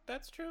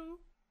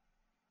true.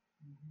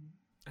 Mm-hmm.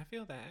 I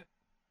feel that.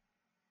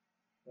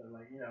 But who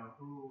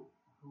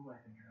am I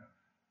thinking of?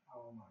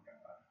 Oh my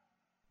god.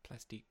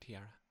 Plastique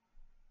Tiara.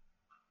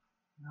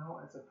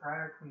 No, it's a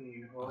prior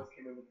queen who always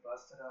came in with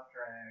busted up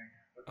drag.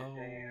 but they Oh.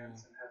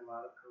 danced and had a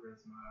lot of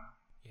charisma.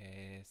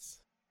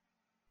 Yes.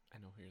 I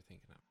know who you're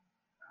thinking of.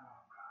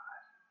 Oh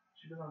god,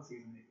 she was on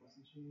season 8,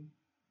 wasn't she?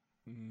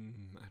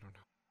 I don't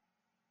know.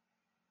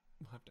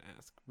 We'll have to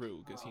ask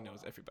Rue because he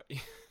knows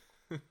everybody.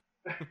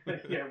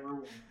 Yeah,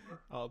 Rue.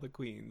 All the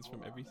queens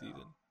from every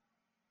season.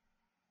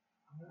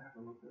 I'm gonna have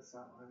to look this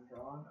up. I'm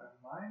drawing a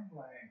mind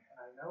blank, and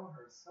I know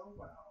her so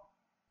well.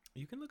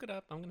 You can look it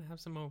up. I'm gonna have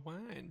some more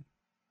wine.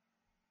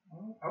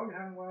 Oh, you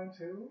having wine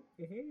too?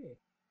 Mm-hmm.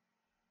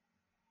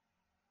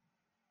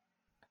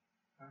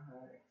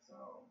 Alright, so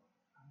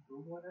I'm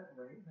Googling it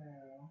right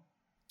now.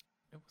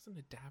 It wasn't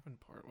a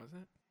Davenport, was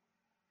it?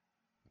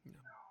 No.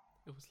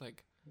 It was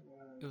like,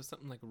 it was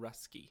something like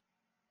Rusky.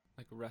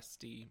 Like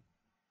Rusty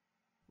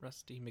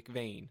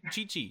McVeigh.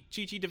 Chi-Chi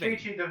Devane.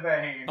 Chi-Chi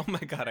Devane. Oh my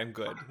god, I'm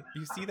good.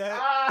 You see that?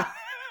 Ah!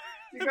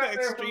 You The got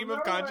there from extreme of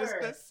nowhere.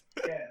 consciousness.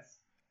 Yes.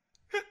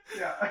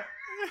 Yeah.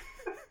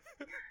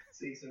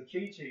 See, so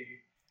Chi-Chi,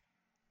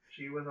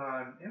 she was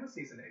on, it was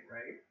season 8,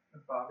 right?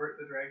 With Bobbert,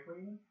 the drag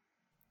queen?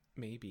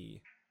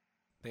 Maybe.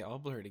 They all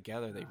blur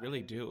together. They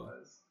really do.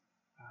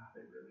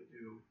 They really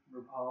do.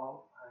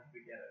 RuPaul, we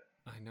get it.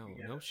 I know.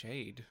 No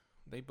shade.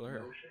 They blur.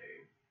 No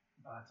shade.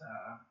 But,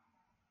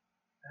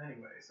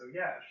 anyway, so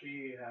yeah,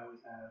 she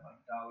always had,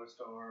 like, dollar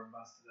store,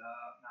 busted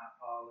up, not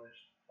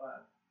polished,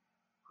 but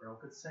girl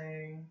could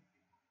sing.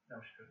 No,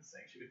 she couldn't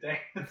sing. She could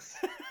dance.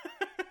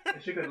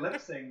 And she could lip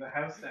sing the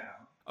house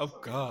down. Oh so,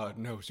 god,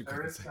 no, she couldn't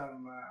there is sing.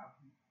 some,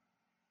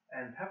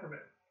 and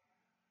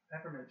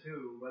Peppermint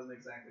too wasn't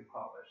exactly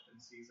polished in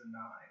season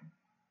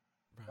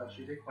 9. But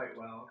she did quite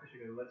well because she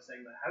could lip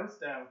sync the house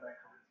down with that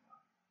charisma.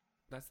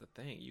 That's the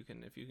thing.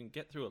 If you can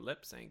get through a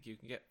lip sync, you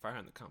can get far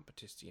in the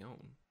competition.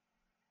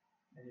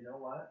 And you know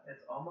what?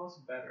 It's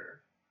almost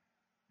better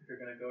if you're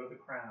going to go to the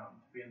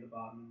crown to be in the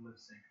bottom lip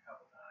sync a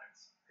couple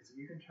times. Because if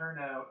you can turn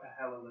out a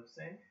hella lip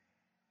sync,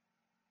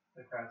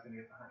 the crowd's going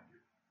to get behind you.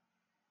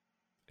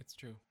 It's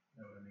true.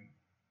 You know what I mean?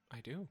 I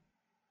do.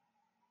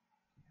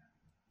 Yeah.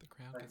 The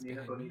crowd like gets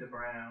Nina behind Bonita me.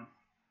 Brown.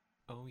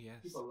 Oh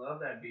yes. People love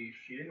that beat.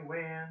 She didn't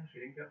win. She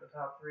didn't get the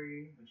top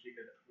 3, but she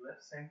could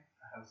lip sync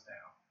the house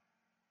down.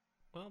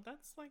 Well,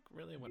 that's like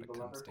really what People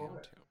it love comes her for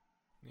down it. to.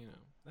 You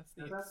know, that's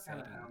the That's kind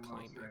exciting of how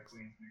most drag climax.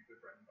 queens make their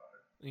bread and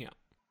butter. Yeah,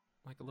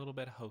 like a little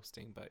bit of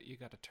hosting, but you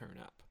got to turn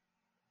up.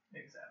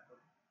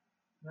 Exactly.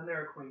 And then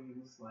there are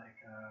queens like,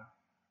 oh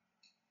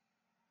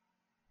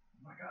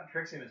my god,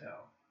 Trixie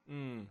Mattel,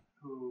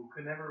 who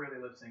could never really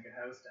lip sync a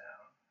house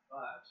down,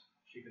 but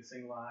she could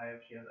sing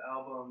live. She has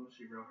albums.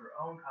 She wrote her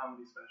own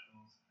comedy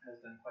specials. Has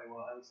done quite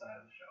well outside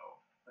of the show,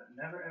 but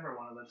never ever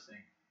won a lip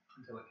sync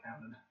until it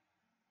counted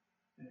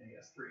in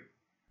AS3.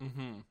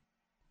 Mm-hmm.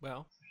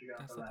 Well, So she got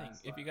that's the thing.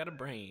 If you got a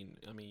brain,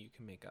 I mean, you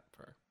can make up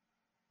for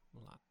a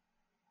lot.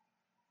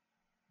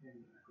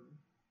 Exactly.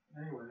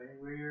 Anyway,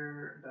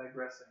 we're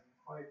digressing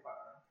quite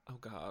far. Oh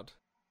God.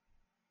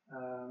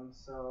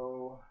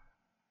 So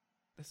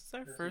This is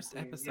our This first is the-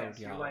 episode, yes,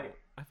 you're y'all. like-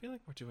 I feel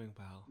like we're doing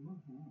well.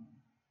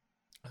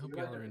 I hope you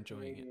y'all like are the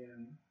enjoying it.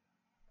 Canadian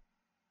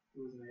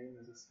whose name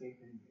is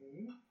escaping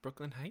me.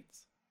 Brooklyn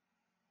Heights?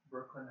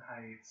 Brooklyn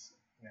Heights.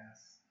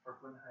 Yes,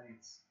 Brooklyn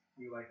Heights.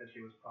 You like that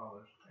she was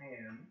polished,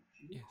 and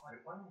she did Yes.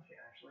 quite well. She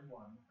actually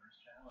won the first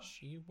challenge.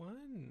 She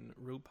won.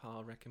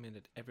 RuPaul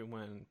recommended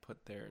everyone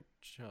put their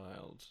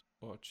child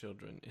or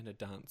children in a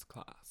dance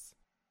class.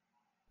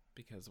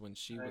 Because when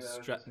she I was know,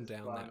 this strutting is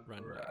down fun that for,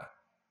 runway,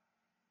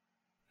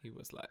 he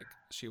was like,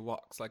 she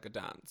walks like a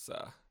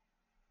dancer.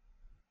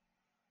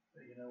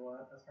 But you know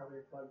what? That's probably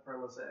a plug for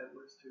Alyssa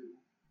Edwards too.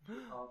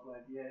 RuPaul's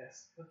like,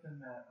 yes, put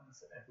them at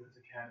Alyssa Edwards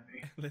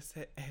Academy.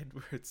 Alyssa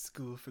Edwards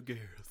School for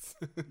Girls.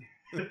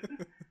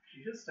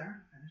 She just started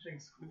finishing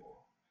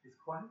school. She's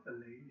quite the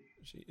lady.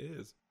 She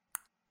is.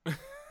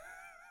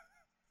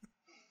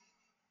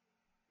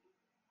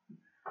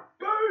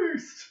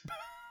 Boost!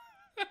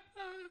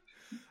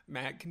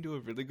 Matt can do a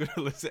really good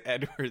Alyssa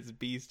Edwards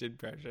Beast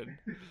impression.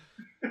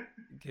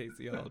 In case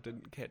y'all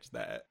didn't catch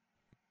that.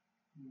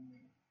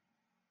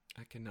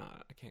 I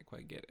cannot. I can't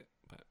quite get it,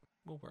 but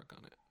we'll work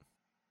on it.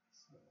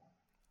 So,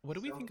 What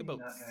do we think Silky about...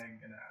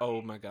 Nutmeg Ganache.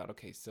 Oh my god,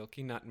 okay,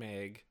 Silky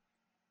Nutmeg.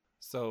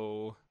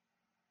 So,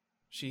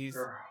 she's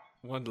Girl.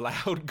 one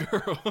loud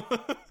girl.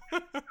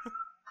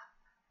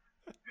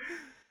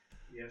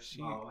 Yes,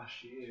 She-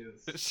 she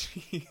is.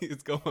 She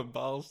is going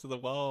balls to the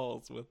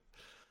walls with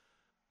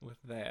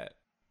that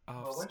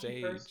off Well, when she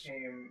stage. first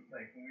came,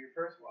 like, when we were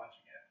first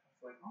watching it,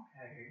 I was like,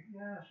 okay,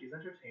 yeah, she's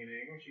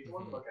entertaining, she's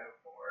one to Mhm. look out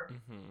for.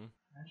 Mm-hmm.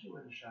 And then she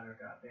wouldn't shut her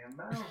goddamn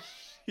mouth.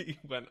 She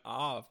went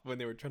off when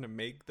they were trying to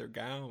make their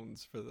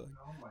gowns for the...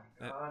 Oh my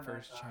That god,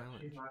 first I thought,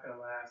 challenge. she's not gonna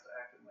last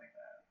acting like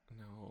that.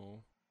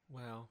 No.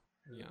 Well,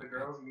 yeah. If the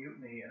girls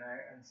mutiny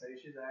and say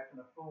she's acting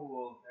a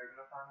fool, they're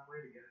gonna find a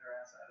way to get her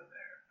ass out of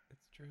there.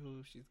 It's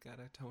true. She's got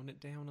to tone it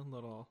down a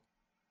little.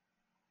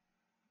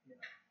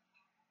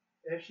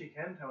 If she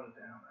can tone it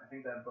down, I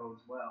think that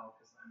bodes well,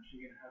 because then she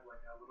can have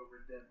like a little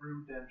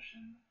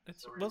redemption.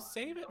 We'll storyline.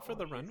 save it for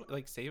the She's runway.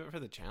 Like, save it for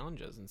the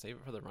challenges and save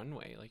it for the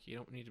runway. Like, you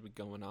don't need to be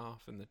going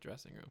off in the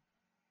dressing room.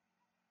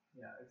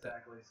 Yeah,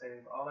 exactly.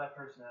 Save all that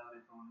personality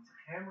for when it's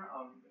a camera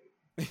on you,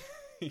 baby.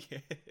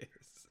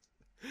 Yes.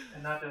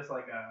 And not just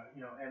like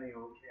any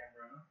old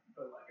camera,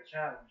 but like a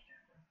challenge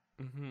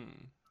camera.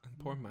 And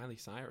poor Miley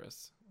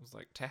Cyrus was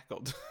like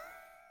tackled.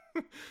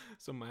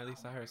 So Miley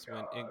Cyrus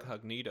went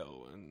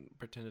incognito and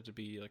pretended to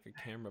be like a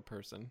camera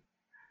person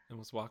and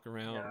was walking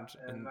around.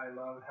 Yeah, and I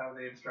love how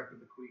they instructed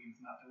the queens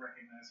not to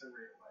recognize her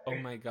right Oh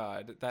away. my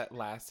god, that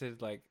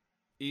lasted like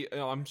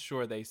I'm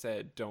sure they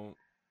said don't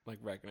like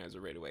recognize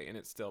her right away, and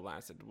it still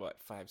lasted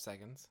what 5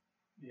 seconds.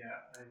 Yeah,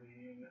 I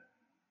mean,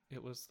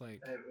 it was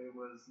like it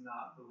was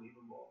not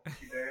believable.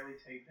 She barely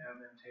taped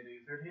down them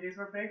titties. Her titties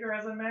were bigger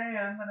as a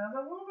man than as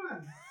a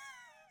woman.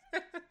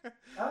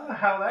 I don't know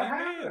how that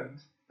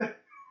happened.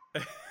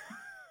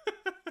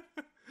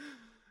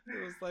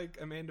 It was like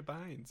Amanda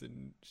Bynes,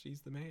 and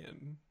she's the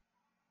man.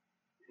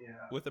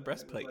 Yeah, with a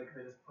breastplate. Like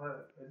they just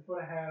put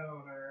a hat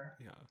on her.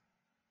 Yeah.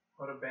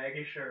 Put a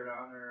baggy shirt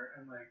on her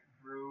and like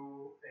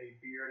drew a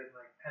bearded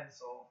like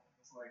pencil.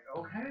 It was like,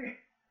 okay.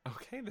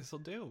 Okay, this'll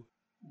do.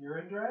 You're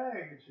in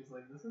drag. And she's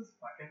like, this is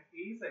fucking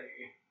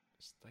easy.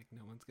 She's like,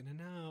 no one's gonna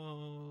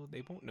know.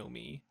 They won't know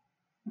me.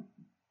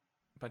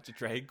 Bunch of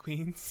drag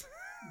queens.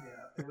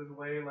 Yeah, it was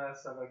way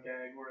less of a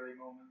gag-worthy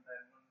moment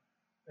than when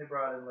they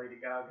brought in Lady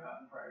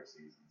Gaga in prior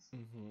seasons.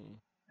 Mm-hmm.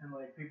 And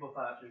like people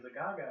thought she was a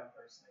Gaga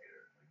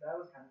impersonator. Like that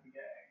was kind of a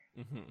gag.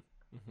 Mm-hmm.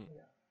 Mm-hmm.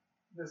 Yeah,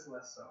 this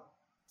less so.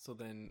 So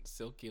then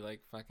Silky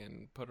like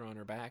fucking put her on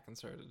her back and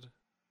started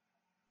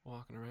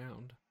walking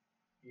around.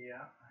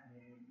 Yeah, I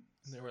mean.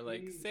 And they were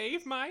like,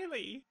 save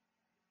Miley!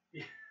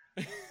 Yeah.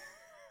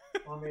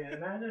 Well, I mean,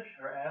 imagine if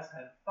her ass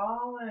had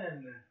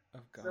fallen. Oh,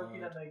 God.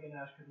 Silky and Megan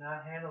Nash could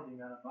not handle the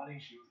amount of money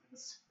she was going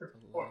to serve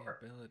for.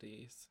 The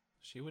liabilities.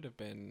 She would have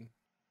been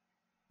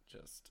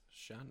just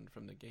shunned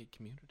from the gay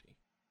community.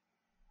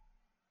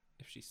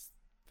 If she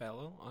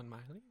fell on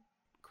Miley,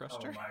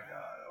 crushed her. Oh my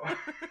god.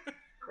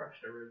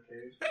 Crushed her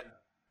ribcage. Yeah.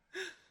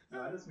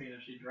 No, I just mean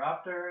if she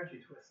dropped her and she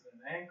twisted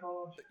an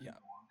ankle, she couldn't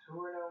go on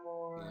tour no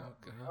more. Oh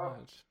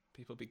god.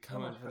 People be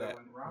coming for that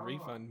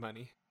refund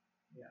money.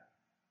 Yeah.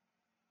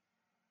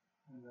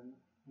 And then,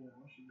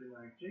 she'd be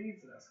like,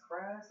 Jesus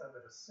Christ, I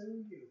better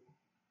sue you.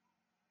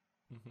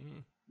 Mm-hmm.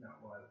 No,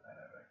 we'll edit that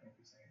out. I can't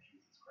be saying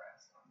Jesus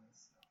Christ on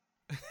this.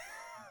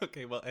 No.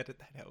 Okay, well, edit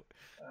that out.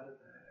 Edit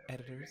that out.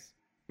 Editors.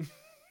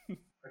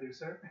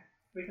 Producer?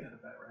 We can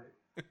edit that,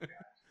 right?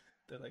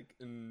 They're like,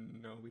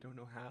 no, we don't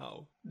know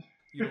how.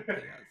 You don't pay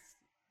us.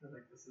 They're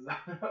like, this is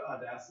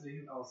Audacity,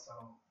 and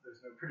also,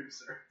 there's no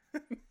producer.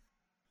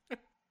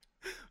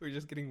 We're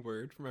just getting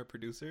word from our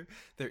producer.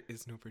 There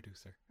is no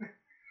producer.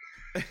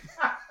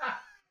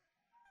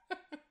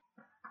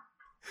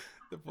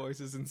 The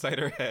voices inside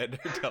our head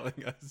are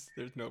telling us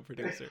there's no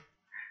producer.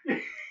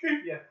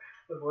 Yeah,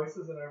 the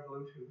voices in our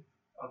Bluetooth,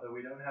 although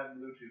we don't have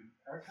Bluetooth,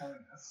 are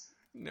telling us.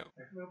 No.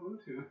 There's no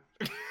Bluetooth.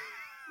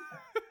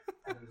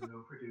 And there's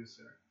no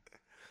producer.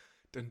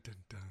 Dun dun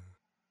dun.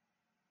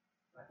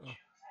 But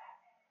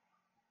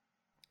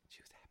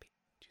choose happy.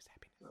 Choose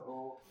happiness.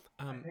 So,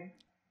 I think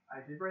I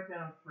did write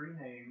down 3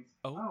 names.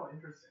 Oh,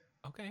 interesting.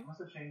 Okay. I must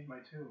have changed my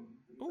tune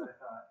because I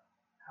thought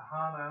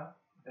Kahana,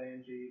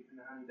 Vanjie,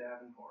 and Honey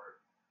Davenport.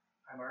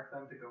 I marked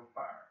them to go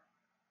far.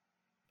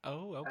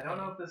 Oh, okay. I don't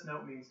know if this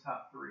note means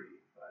top 3,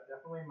 but I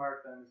definitely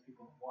marked them as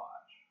people to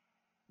watch.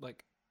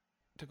 Like,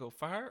 to go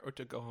far or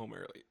to go home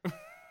early?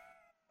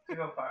 To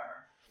go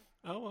far.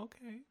 Oh,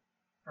 okay.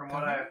 From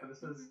what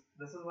this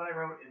is what I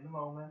wrote in the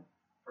moment,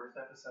 first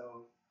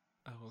episode.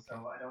 Oh, okay.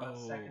 So I don't have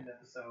a second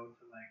episode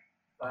to like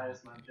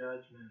bias my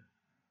judgment.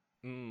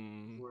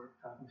 We're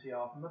talking to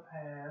y'all from the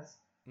past.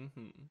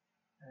 Mm-hmm.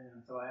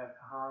 And so I have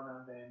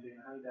Kahana, Vanjie,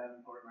 and Honey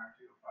Davenport marked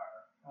to go far.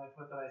 I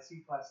put that I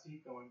see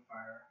Plastique going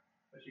far,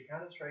 but she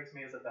kind of strikes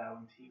me as a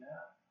Valentina.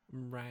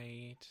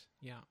 Right.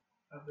 Yeah.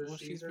 Of this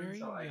season, she's very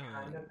so young.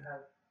 I kind of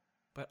have.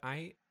 But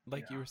I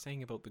you were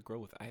saying about the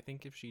growth. I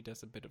think if she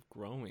does a bit of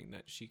growing,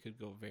 that she could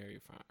go very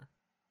far.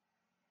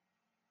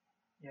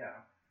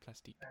 Yeah.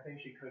 Plastique. I think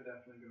she could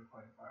definitely go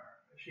quite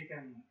far. If she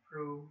can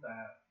prove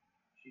that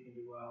she can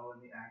do well in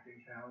the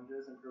acting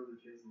challenges and prove that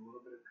she has a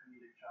little bit of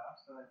comedic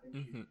chops, then I think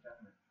she's a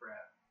definite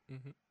threat.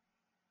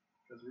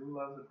 Because Rue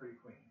loves a pretty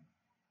queen.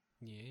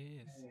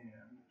 Yes.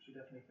 And she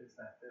definitely fits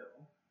that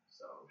bill.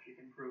 So if she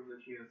can prove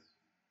that she has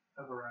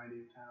a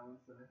variety of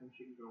talents, then I think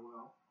she can go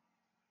well.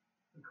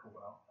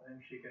 I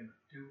think she can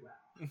do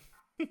well.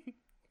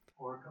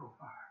 Or go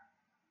far.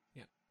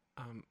 Yeah.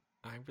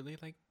 I really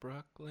like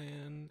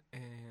Brooklyn,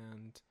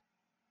 and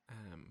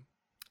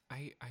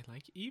I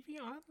like Evie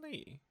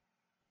Oddly.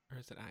 Or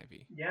is it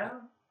Ivy?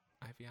 Yeah.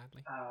 Ivy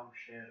Oddly? Oh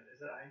shit.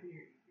 Is it Ivy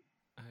or Evie?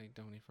 I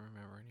don't even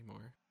remember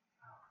anymore.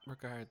 Oh.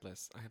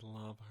 Regardless, I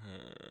love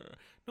her.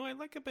 No, I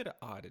like a bit of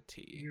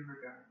oddity. You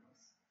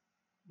regardless.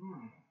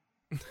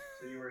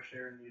 So you were a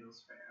Sharon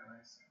Needles fan, I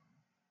assume.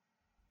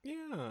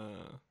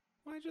 Yeah.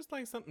 Well, I just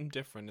like something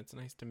different. It's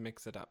nice to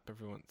mix it up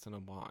every once in a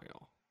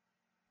while.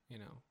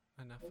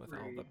 Enough with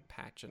all the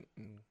pageant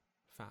and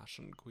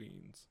fashion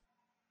queens.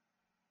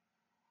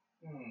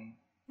 And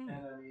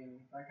I mean,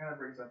 that kind of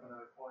brings up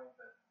another point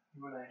that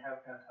you and I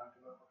have kind of talked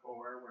about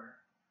before, where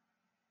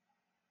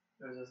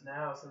there's this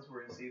now, since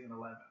we're in season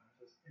 11,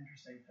 there's this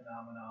interesting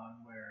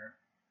phenomenon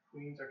where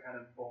queens are kind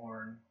of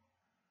born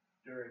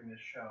during this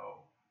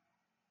show,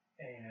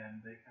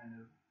 and they kind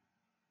of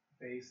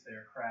base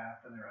their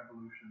craft and their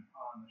evolution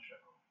on the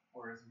show.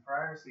 Whereas in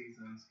prior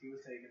seasons, he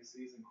was taking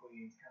seasoned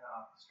queens kind of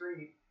off the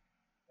street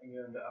and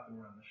getting them to up and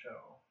run the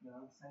show. You know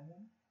what I'm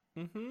saying?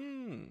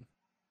 Mm-hmm.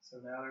 So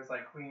now there's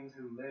like queens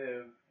who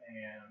live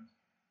and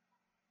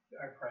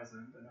are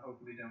present and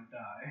hopefully don't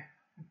die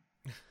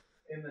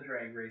in the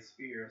drag race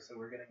sphere. So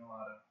we're getting a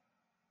lot of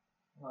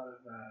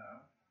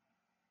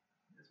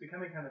it's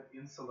becoming kind of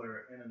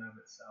insular in and of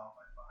itself.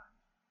 I find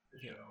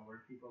the show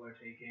where people are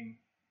taking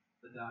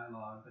the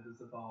dialogue that has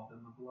evolved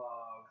in the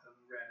blogs and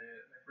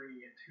Reddit and they're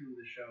bringing it to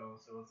the show.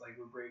 So it's like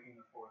we're breaking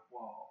the fourth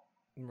wall.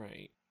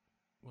 Right.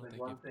 Well, like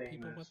they one give the thing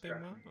people that what they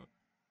struck want. me.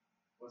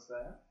 What's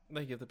that?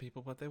 They give the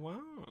people what they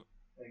want.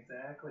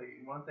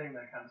 Exactly. One thing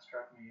that kind of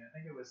struck me, I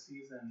think it was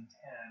season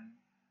 10,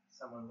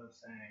 someone lip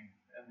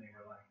synced, and they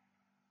were like,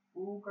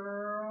 "Ooh,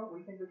 girl,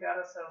 we think we got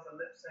ourselves a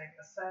lip sync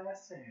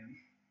assassin."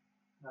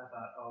 And I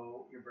thought,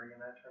 oh, you're bringing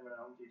that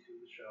terminology to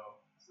the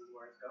show. This is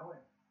where it's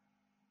going.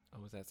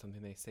 Oh, is that something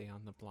they say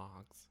on the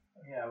blogs?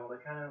 Yeah, well, they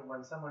kind of,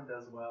 when someone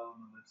does well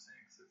in the lip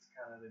syncs, it's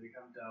kind of, they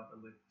become dubbed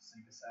the lip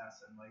sync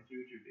assassin, like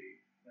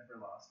Jujubee. Never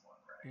lost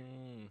one, right?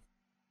 Mm.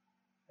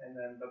 And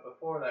then, but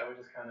before that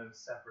was just kind of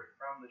separate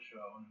from the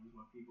show, and it was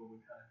what people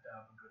would kind of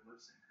dub a good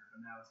lip syncer,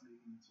 but now it's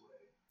making its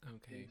way.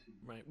 Okay,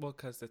 right. Well,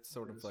 because it's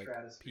sort of like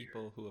stratosphere.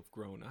 People who have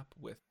grown up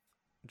with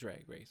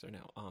Drag Race are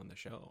now on the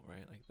show,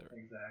 right? Like they're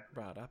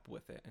brought up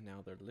with it, and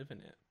now they're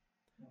living it.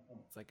 Mm-hmm.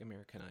 It's like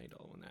American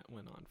Idol when that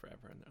went on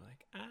forever, and they're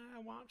like, I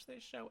watch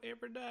this show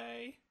every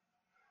day.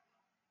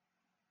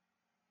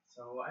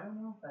 So I don't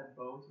know if that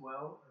bodes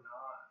well or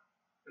not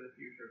for the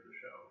future of the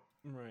show.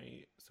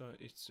 Right. So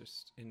it's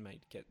just, it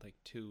might get like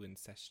too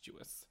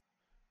incestuous.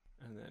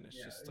 And then it's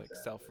just like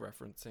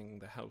self-referencing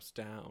the house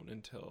down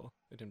until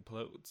it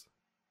implodes.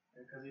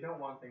 Because you don't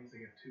want things to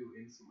get too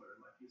insular.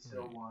 Like you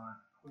still want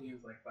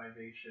queens like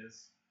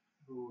Vivacious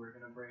who are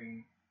going to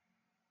bring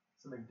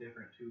something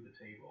different to the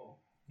table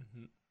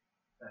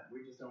that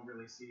we just don't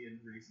really see in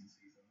recent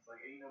seasons.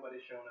 Like ain't nobody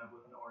showing up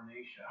with an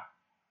Ornacia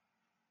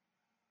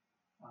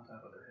on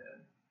top of their head.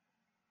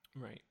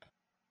 Right.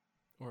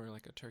 Or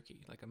like a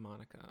turkey, like a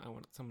Monica. I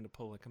want someone to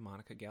pull like a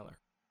Monica Geller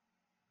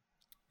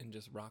and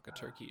just rock a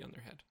turkey on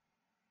their head.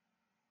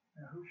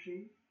 Now who's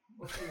she?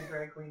 What's she a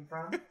drag queen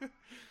from?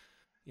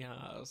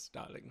 Yes,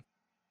 darling.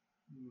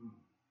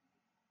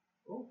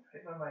 Oh,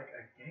 hit my mic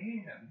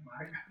again.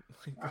 My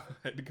God. Go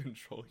ahead,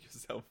 control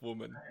yourself,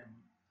 woman.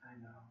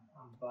 I know.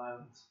 I'm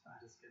violent.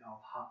 I just get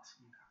all hot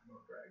when you talk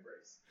about Drag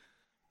Race.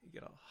 You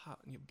get all hot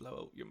and you blow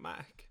out your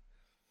mic.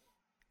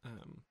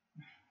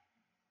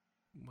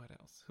 What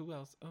else? Who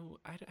else? Oh,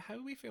 how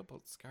do we feel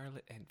about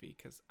Scarlet Envy?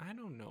 Because I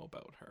don't know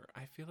about her.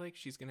 I feel like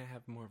she's going to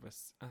have more of a,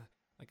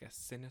 like a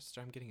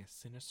sinister, I'm getting a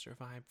sinister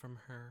vibe from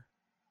her.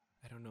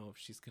 I don't know if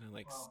she's going to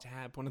like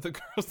stab one of the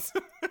girls.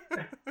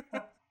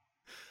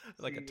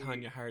 Like a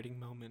Tanya Harding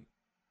moment.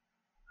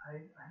 I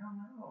don't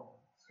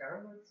know.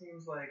 Scarlet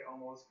seems like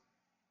almost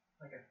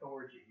like a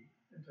Thorgy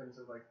in terms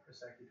of like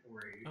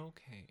persecutory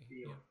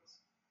feelings.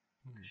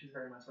 Yeah. She's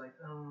very much like,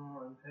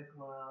 oh, I'm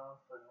pickled off,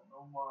 I don't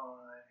know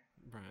why.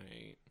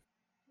 Right.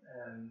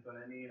 But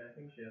I mean, I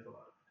think she has a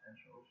lot of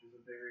potential. She's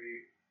a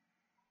very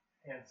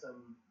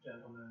handsome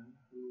gentleman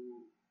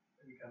who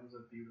becomes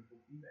a beautiful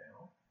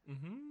female.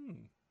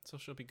 Mm-hmm. So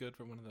she'll be good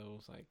for one of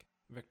those like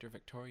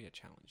Victoria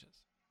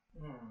challenges.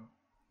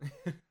 I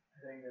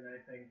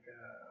think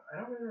I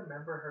don't really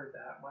remember her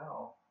that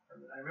well.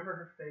 I remember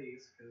her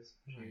face because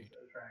she's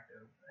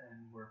attractive,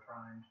 and we're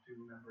primed to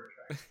remember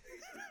attractive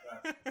faces.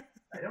 But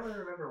I don't really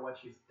remember what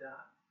she's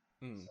done.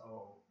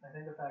 So I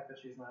think the fact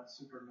that she's not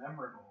super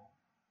memorable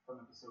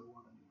from episode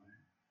 1 anyway.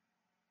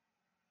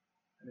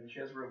 I mean, she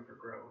has room for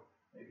growth.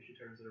 Maybe she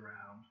turns it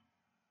around.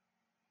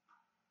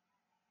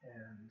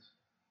 And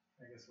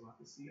I guess we'll have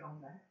to see on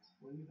that.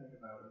 What do you think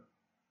about it?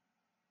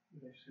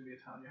 You think she's going to be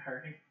a Tanya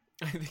Harding?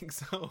 I think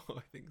so.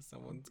 I think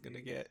someone's going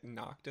to get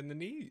knocked in the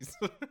knees.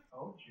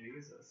 Oh,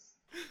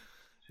 Jesus.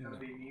 She's going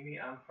to be Mimi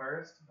on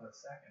first, but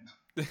second.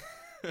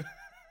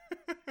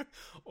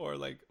 Or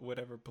like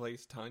whatever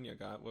place Tanya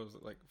got. What was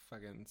it, like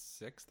fucking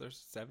 6th or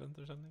 7th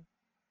or something?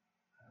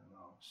 I don't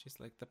know. She's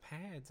like, the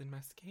pads in my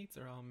skates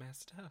are all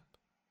messed up.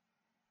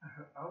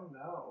 Oh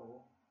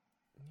no.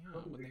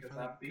 Yeah, when because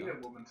I beat a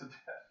woman to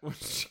death. When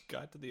she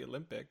got to the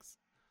Olympics,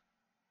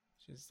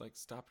 she's like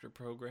stopped her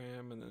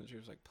program, and then she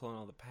was like pulling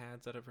all the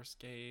pads out of her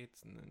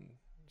skates, and then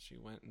she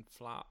went and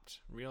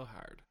flopped real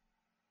hard.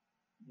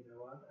 You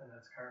know what? And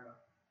that's karma.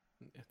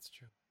 It's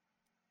true.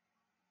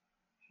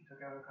 She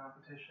took out a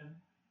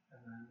competition,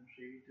 and then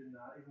she did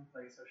not even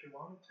place how she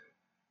wanted to.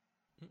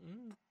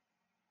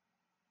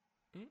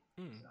 So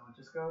it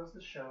just goes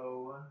to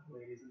show,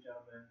 ladies and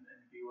gentlemen, and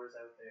viewers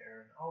out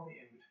there, and all the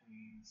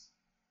in-betweens,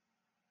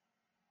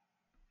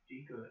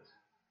 be good.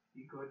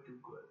 Be good, do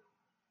good.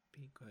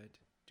 Be good,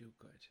 do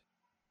good.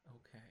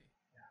 Okay.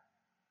 Yeah.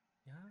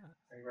 Yeah.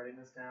 Are you writing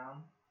this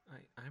down?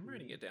 I'm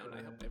writing it down.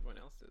 I hope Good. everyone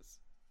else is.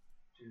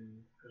 Do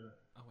good.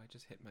 Oh, I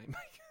just hit my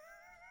mic.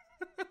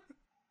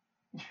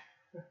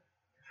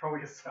 Control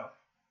yourself.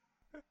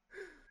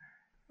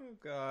 Oh,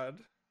 God.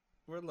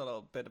 We're a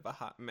little bit of a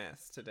hot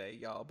mess today,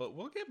 y'all, but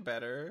we'll get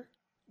better.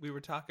 We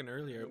were talking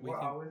earlier. We We're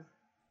think always...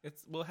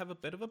 we'll have a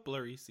bit of a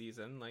blurry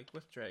season, like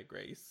with Drag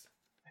Race,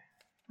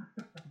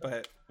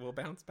 but we'll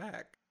bounce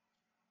back.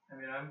 I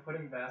mean, I'm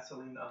putting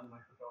Vaseline on the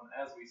microphone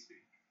as we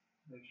speak.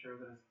 Make sure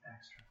that it's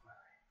extra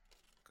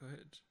blurry.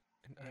 Good.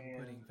 And I'm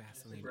putting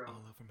Vaseline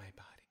all over my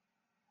body.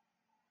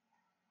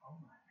 Oh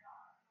my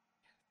god.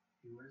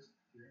 Viewers,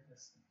 if you're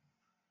listening.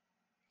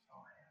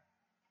 Oh, I am.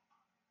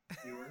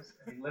 Viewers,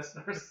 I mean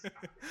listeners.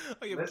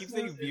 Oh, yeah, we keep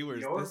saying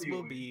viewers. This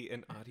will be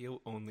an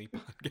audio-only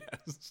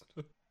podcast.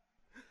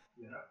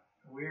 Yeah,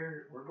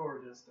 we're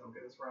gorgeous. Don't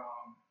get us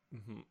wrong.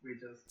 Mm-hmm. We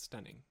just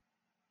stunning.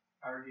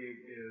 Our gig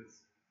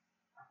is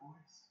our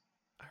voice.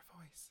 Our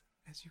voice,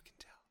 as you can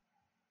tell.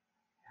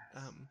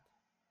 Yes.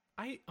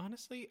 I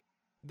honestly,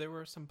 there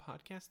were some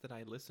podcasts that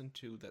I listened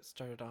to that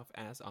started off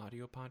as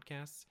audio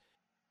podcasts,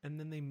 and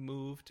then they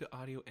moved to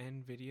audio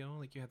and video.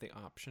 Like you had the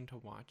option to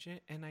watch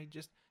it, and I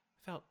just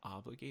felt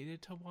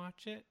obligated to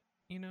watch it,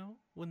 you know,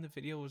 when the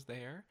video was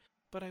there.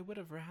 But I would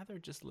have rather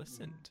just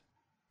listened,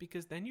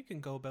 because then you can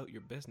go about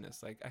your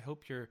business. Like, I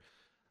hope you're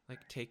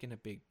like taking a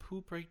big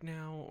poop right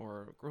now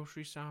or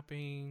grocery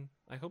shopping.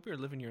 I hope you're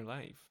living your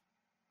life.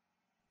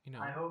 You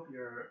know. I hope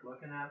you're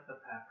looking at the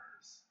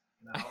peppers.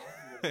 You know,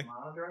 you're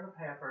monitoring the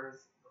peppers,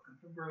 looking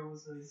for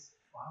bruises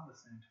while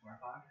listening to our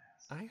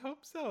podcast. I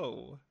hope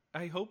so.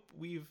 I hope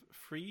we've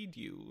freed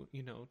you,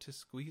 you know, to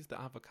squeeze the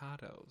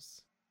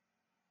avocados.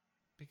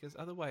 Because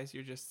otherwise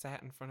you're just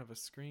sat in front of a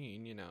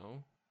screen, you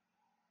know.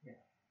 Yeah.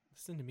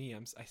 Listen to me,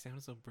 I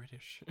sound so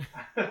British.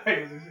 I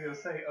was just going to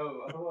say,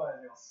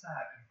 otherwise you'll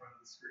sat in front of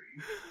the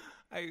screen.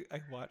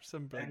 I watch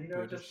some and,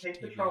 British just take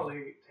TV. the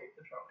trolley. Take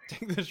the trolley.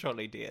 Take the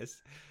trolley,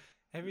 dears.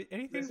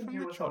 Anything Listen from to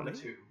the us trolley? on the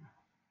tube.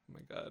 Oh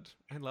my god,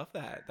 I love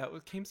that. That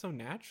came so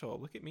natural.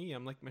 Look at me,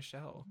 I'm like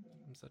Michelle.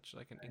 I'm such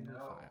like an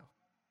Anglophile.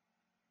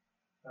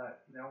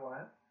 But you know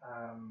what?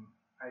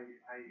 I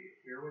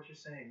hear what you're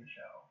saying,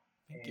 Michelle.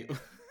 Thank you.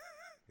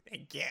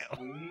 Thank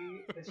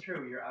you. It's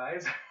true. Your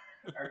eyes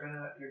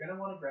you're gonna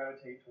want to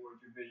gravitate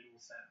towards your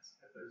visual sense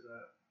if there's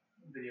a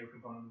video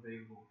component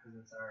available, because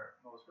it's our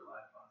most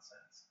relied upon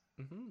sense.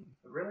 Mm-hmm.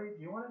 But really,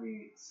 do you want to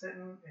be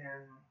sitting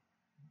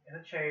in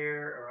a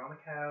chair or on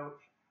the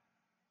couch,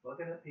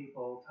 looking at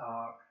people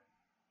talk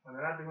when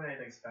they're not doing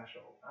anything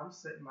special? I'm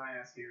sitting my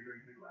ass here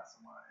drinking a glass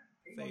of wine.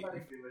 Ain't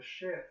nobody give a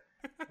shit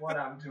what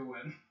I'm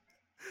doing.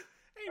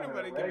 Ain't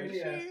nobody give a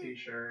shit. Ass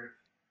t-shirt.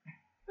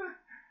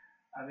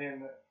 I'm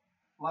in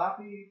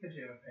floppy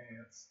pajama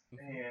pants,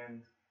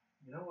 and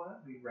you know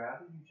what? We'd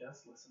rather you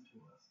just listen to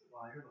us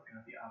while you're looking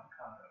at the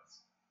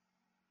avocados.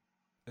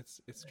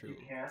 It's true.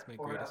 If you can't it's my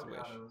afford greatest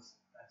avocados, wish.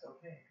 that's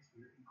okay, because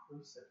we're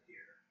inclusive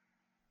here.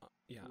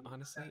 Yeah,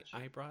 honestly,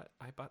 I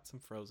bought some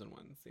frozen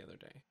ones the other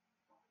day,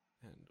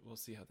 and we'll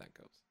see how that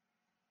goes.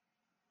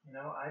 You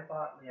know, I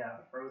bought the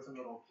frozen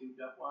little cubed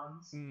up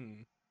ones.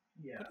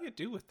 Yeah. What do you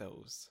do with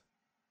those?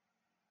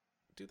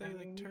 Do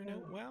they turn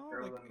out well?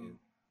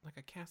 Like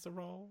a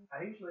casserole?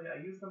 I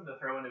use them to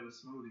throw into a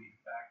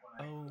smoothie back when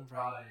I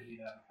thought I could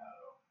eat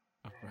avocado.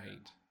 Oh,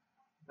 right.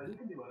 But you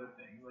can do other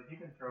things. Like you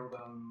can throw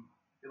them,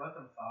 if you let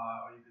them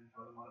thaw, or you can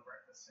throw them on a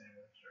breakfast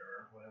sandwich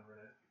or whatever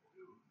it is people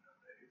do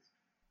nowadays.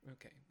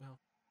 Okay,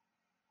 well,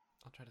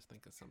 I'll try to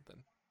think of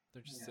something. They're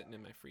just sitting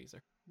in my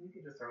freezer. You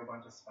can just throw a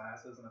bunch of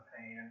spices in a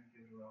pan,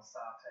 give it a little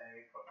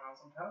saute, put it on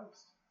some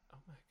toast. Oh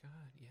my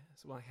god,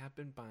 yes. Well, I have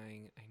been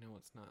buying, I know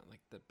it's not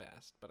like the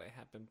best, but I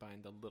have been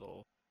buying the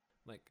little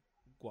like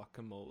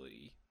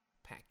guacamole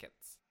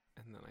packets.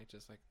 And then I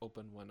just like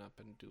open one up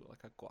and do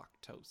like a guac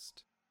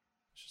toast.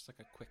 It's just like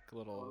a quick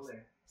little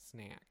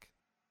snack,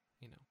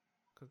 you know,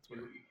 because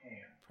we're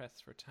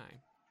pressed for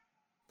time.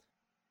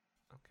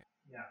 Okay.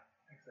 Yeah,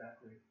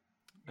 exactly.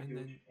 And do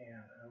then, what you can.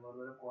 And a little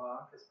bit of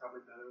guac is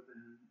probably better than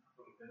a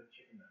little bit of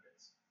chicken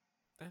nuggets.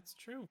 That's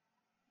true.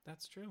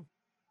 That's true.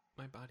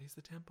 My body's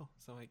the temple,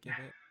 so I give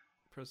it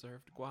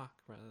preserved guac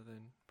rather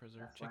than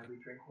preserved chicken. That's why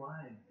we drink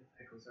wine. It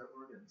pickles our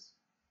organs.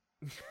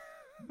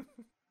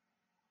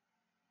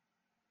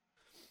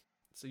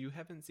 So you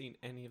haven't seen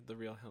any of the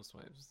Real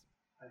Housewives?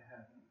 I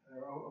haven't.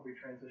 Are we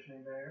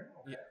transitioning there?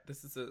 Okay. Yeah,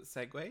 this is a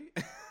segue?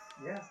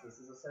 Yes, this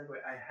is a segue.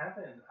 I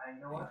haven't. I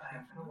know what?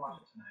 I'm going to watch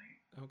it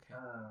tonight. Okay.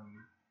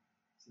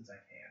 Since I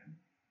can.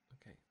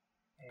 Okay.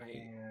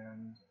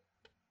 And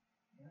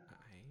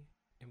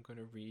I am going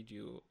to read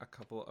you a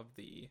couple of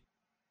the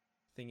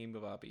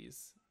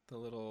thingy-mabobbies. The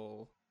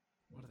little,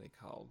 what are they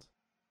called?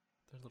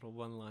 They're little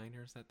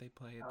one-liners that they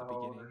play at the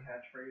beginning. Oh, the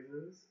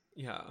catchphrases?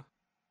 Yeah.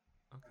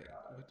 Okay,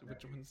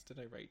 which ones did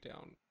I write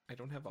down? I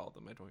don't have all of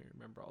them. I don't even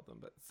remember all of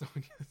them, but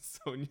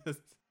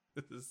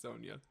this is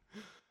Sonia.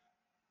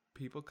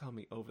 People call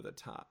me over the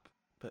top,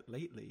 but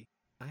lately,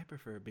 I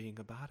prefer being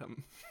a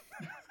bottom.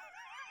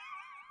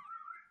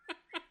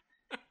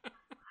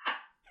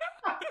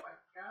 Oh my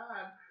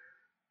god.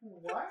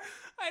 What?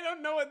 I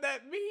don't know what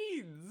that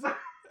means.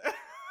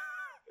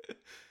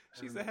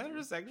 She's a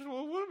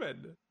heterosexual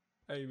woman.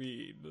 I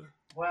mean,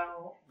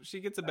 well, she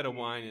gets a bit of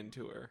wine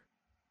into her.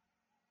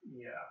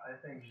 Yeah, I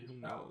think she's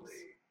Who probably knows?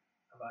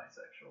 a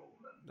bisexual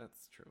woman.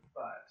 That's true.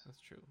 But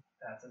That's true.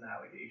 that's an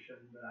allegation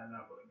that I'm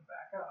not willing to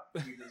back up.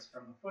 Because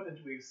from the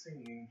footage we've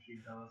seen, she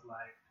does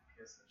like to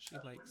kiss and She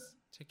touch likes women.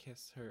 to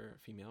kiss her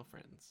female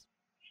friends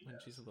when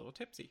does. she's a little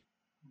tipsy.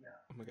 Yeah.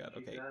 Oh my god,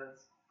 She okay.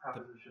 does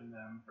proposition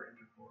them for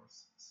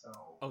intercourse, so...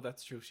 Oh,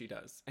 that's true, she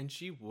does. And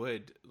she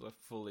would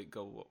fully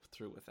go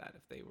through with that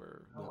if they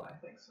were willing. Oh, I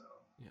think so.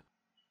 Yeah.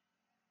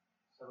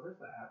 So there's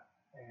that.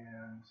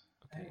 And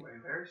Okay. anyway,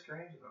 very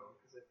strange though,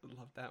 because it...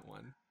 Love that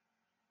one.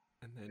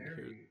 And then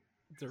very...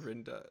 here,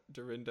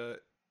 Dorinda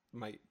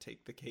might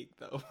take the cake,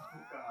 though. Oh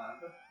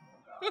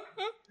god.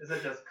 Is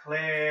it just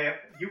clip?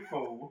 You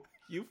fool.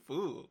 You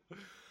fool.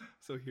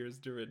 So here's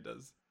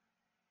Dorinda's.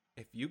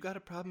 If you got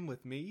a problem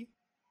with me,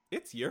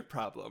 it's your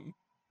problem.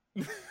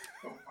 Oh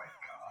my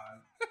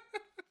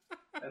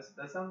god.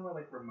 That sounds more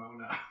like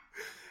Ramona.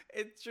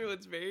 It's true,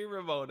 it's very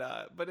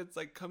Ramona, but it's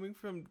like coming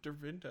from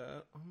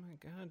Dorinda. Oh my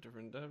god,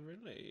 Dorinda,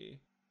 really?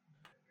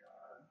 Oh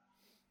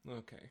my god.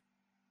 Okay.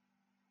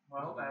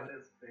 Well, that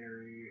is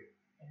very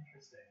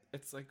interesting.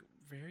 It's like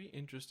very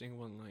interesting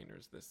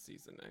one-liners this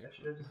season, I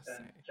should have just must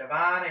been say.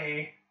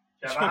 Giovanni,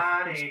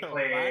 Clay.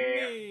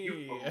 Giovanni!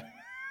 You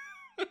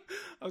fool.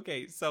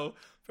 Okay, so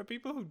for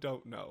people who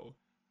don't know,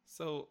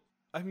 so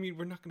I mean,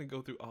 we're not going to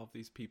go through all of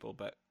these people,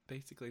 but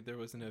basically there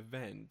was an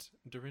event.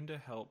 Dorinda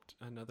helped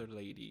another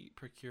lady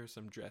procure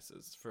some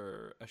dresses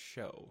for a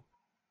show,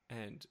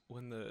 and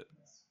when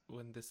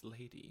this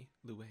lady,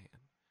 Luann,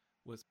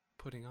 was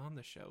putting on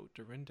the show,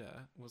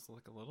 Dorinda was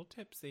like a little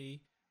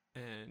tipsy,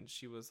 and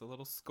she was a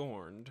little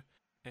scorned,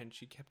 and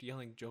she kept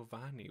yelling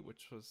Giovanni,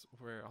 which was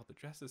where all the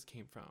dresses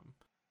came from,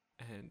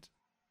 and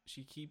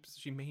she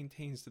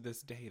maintains to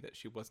this day that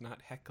she was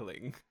not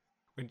heckling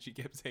when she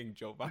kept saying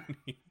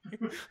Giovanni.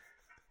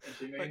 And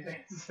she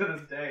maintains to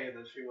this day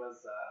that she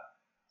was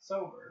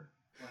sober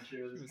when she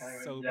was kind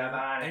of sober,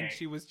 Giovanni. and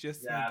she was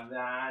just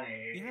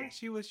Giovanni. yeah,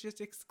 she was just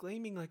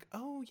exclaiming like,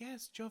 "Oh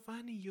yes,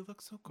 Giovanni, you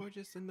look so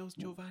gorgeous in those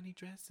Giovanni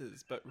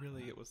dresses." But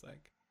really, it was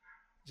like,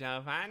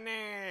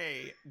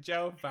 Giovanni,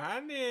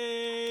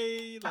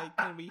 like,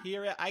 can we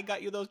hear it? I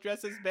got you those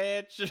dresses,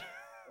 bitch.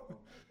 Oh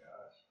my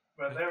gosh!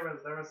 But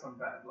there was some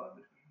bad blood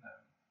between them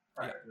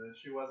prior to this.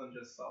 She wasn't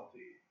just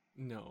salty.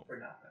 No. For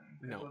nothing.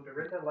 No. When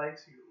Dorinda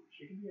likes you,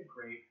 she can be a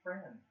great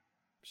friend.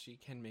 She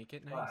can make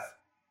it nice.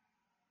 But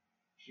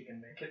she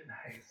can make it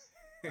nice.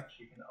 But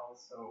she can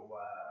also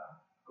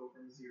go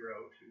from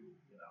 0 to,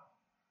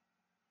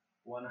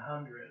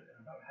 100 in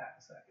about half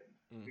a second.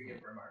 Mm-hmm. To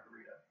give her a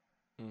margarita.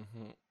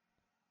 Mm-hmm.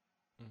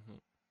 Mm-hmm.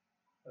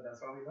 But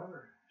that's why we love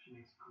her. She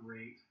makes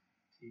great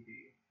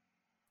TV.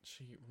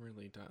 She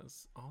really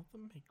does. All of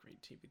them make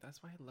great TV.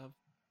 That's why I love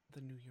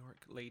the New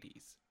York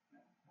ladies.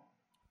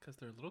 Because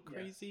they're a little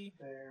crazy,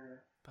 yes,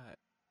 but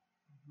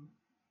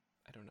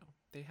I don't know.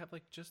 They have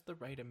like just the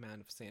right amount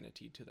of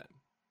sanity to them.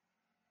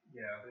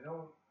 Yeah, when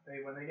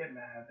they get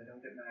mad, they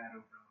don't get mad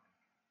over like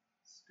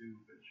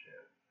stupid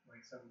shit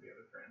like some of the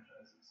other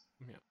franchises.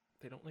 Yeah,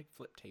 they don't like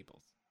flip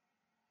tables.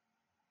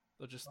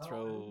 They'll just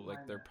throw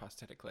like their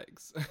prosthetic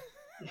legs.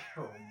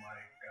 Oh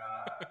my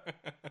god.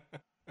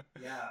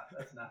 Yeah,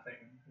 that's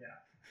nothing. Yeah.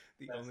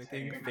 The only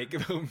thing fake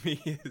about me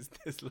is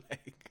this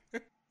leg.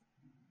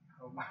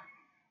 Oh my.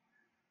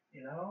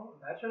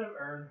 That should have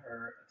earned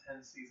her a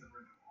 10-season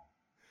renewal,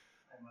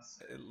 I must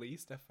say. At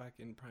least a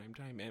fucking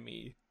primetime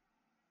Emmy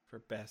for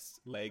best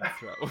leg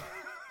throw.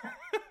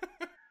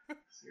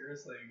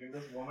 Seriously, give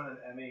this woman an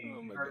Emmy.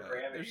 Oh my or god.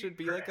 Grammy. There should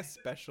be like a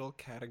special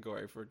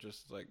category for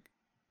just like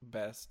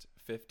best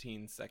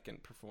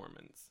 15-second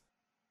performance.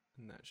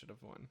 And that should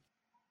have won.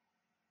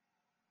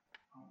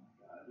 Oh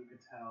my god, you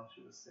could tell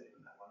she was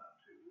saving that one up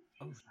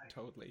too. Like,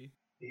 totally.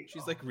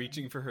 She's like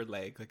reaching for her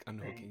leg, like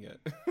unhooking it.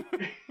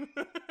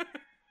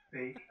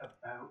 Fake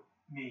about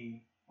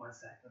me. 1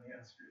 second, let me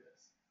unscrew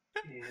this.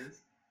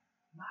 Is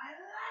my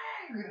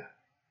leg!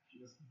 She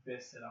just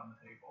biffs it on the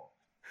table.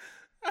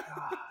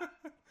 God.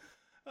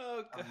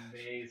 Oh god.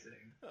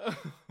 Amazing.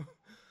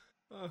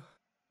 Oh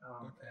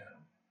okay.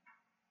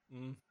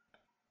 man.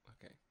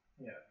 Okay.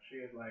 Yeah,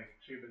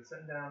 she'd been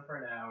sitting down for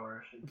an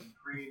hour. She'd been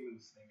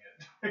pre-loosening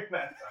it during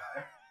that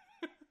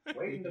time,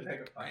 waiting to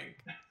pick a fight.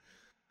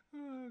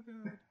 Oh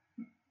god.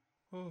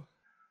 Oh.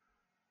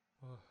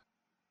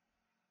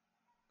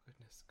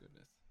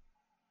 Goodness.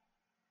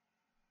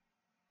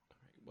 All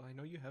right. Well, I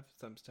know you have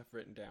some stuff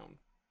written down.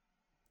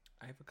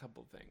 I have a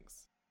couple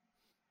things.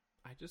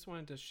 I just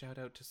wanted to shout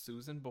out to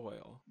Susan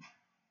Boyle,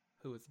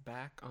 who is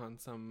back on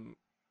some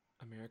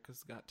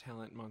America's Got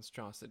Talent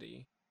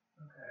monstrosity.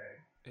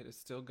 Okay. It is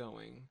still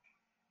going.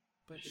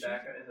 But is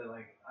it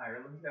like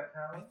Ireland's Got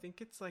Talent? I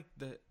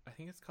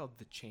think it's called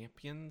The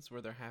Champions,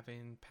 where they're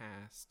having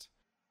past,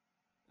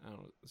 I don't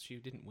know, she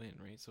didn't win,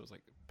 right? So it was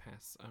like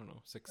past, I don't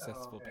know,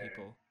 successful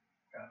people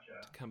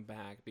Gotcha. to come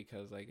back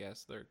because I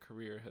guess their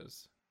career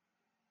has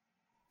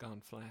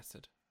gone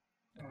flaccid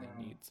and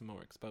they need some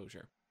more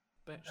exposure.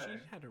 But Okay. she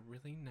had a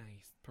really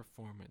nice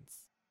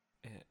performance.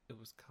 It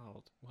was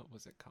called, what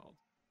was it called?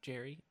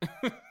 Jerry?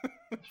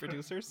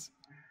 Producers?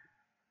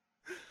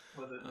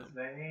 Was it Miss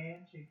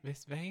Vanjie?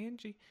 Miss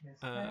Vanjie. Miss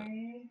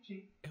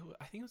Vanjie.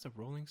 I think it was a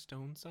Rolling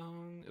Stone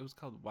song. It was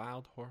called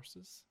Wild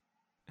Horses.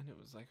 And it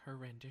was like her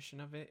rendition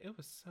of it. It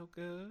was so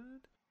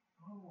good.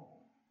 Oh.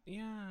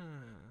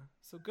 Yeah.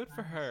 So good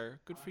for Nice. her.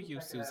 Good I'll for have to you,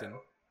 check it Susan.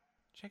 out.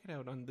 Check it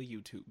out on the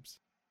YouTubes.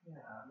 Yeah,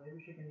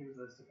 maybe she can use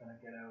this to kind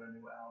of get out a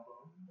new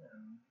album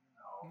and,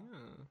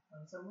 Yeah.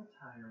 on some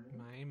retirement.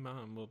 My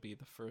mom will be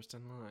the first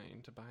in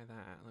line to buy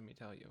that, let me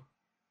tell you.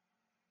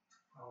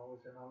 Oh,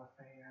 is your mom a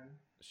fan?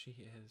 She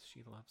is.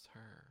 She loves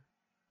her.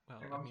 Well,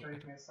 Your I mom mean,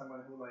 strikes me as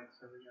someone who likes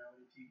her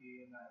reality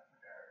TV in that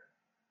regard.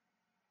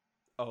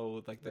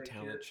 oh, like the Like,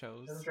 talent she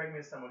shows? doesn't strike me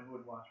as someone who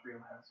would watch Real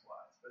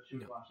Housewives, but she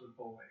would No. watch The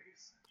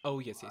Boys. Oh,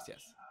 yes, yes, Watch,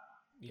 yes.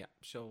 Yeah,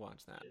 she'll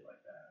watch that. shit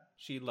like that.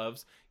 She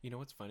loves, you know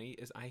what's funny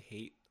is I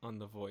hate on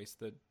The Voice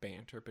the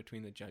banter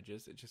between the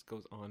judges. It just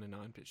goes on and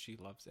on, but she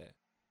loves it.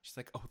 She's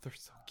like, oh, they're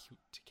so cute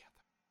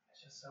together.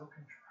 It's just so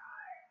contrived.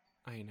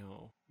 I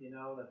know. You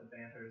know that the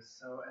banter is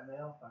so, and they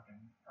all fucking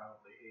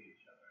probably hate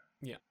each other.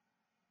 Yeah.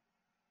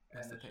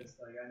 That's And the it's thing. just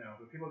like, I know,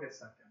 but people get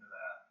sucked into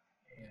that.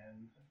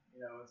 And,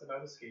 you know, it's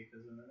about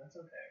escapism, and that's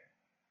okay.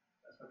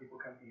 That's why people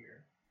come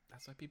here.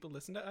 That's why people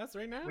listen to us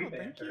right now. We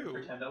Thank banter, you.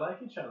 pretend to like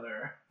each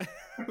other.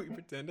 We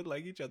pretend to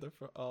like each other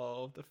for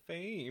all the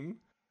fame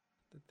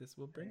that this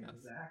will bring us.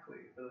 Exactly.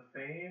 For the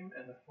fame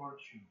and the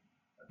fortune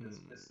that this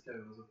Mm.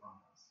 bestows upon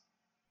us.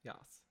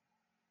 Yes.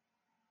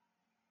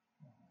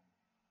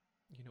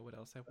 You know what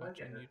else I But I watch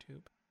get on it.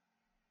 YouTube?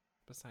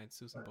 Besides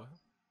Susan What Boyle?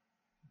 else?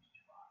 What did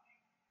you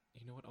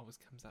watch? You know what always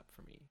comes up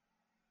for me?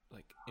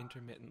 Like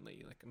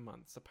intermittently, like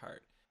months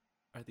apart,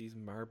 are these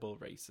marble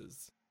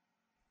races.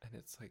 And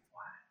it's like,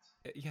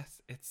 What?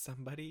 yes, it's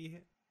somebody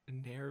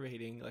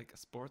narrating like a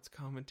sports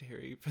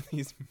commentary for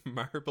these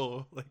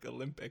marble like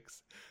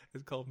Olympics.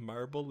 It's called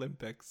Marble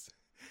Olympics.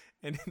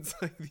 And it's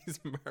like these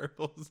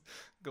marbles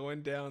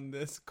going down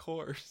this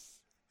course.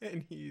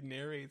 And he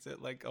narrates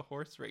it like a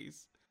horse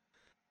race.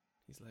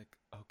 He's like,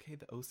 okay,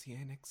 the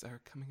Oceanics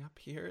are coming up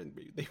here and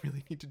they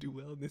really need to do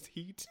well in this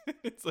heat.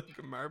 It's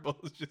like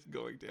marbles just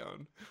going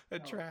down a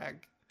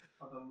track.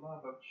 For the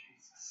love of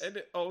Jesus. And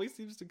it always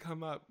seems to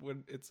come up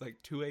when it's like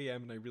 2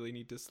 a.m. and I really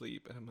need to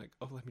sleep. And I'm like,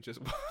 oh, let me just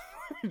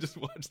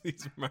watch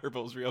these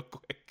marbles real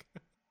quick.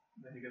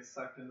 Then you get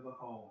sucked into the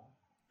hole.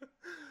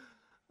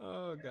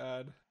 Oh,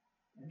 God.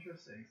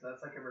 Interesting. So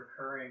that's like a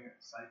recurring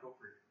cycle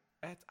for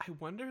you. I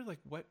wonder, like,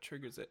 what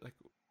triggers it? Like,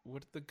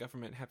 what did the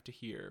government have to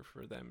hear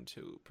for them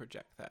to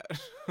project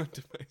that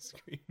onto my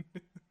screen?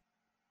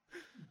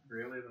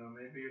 Really, though,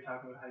 maybe you're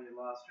talking about how you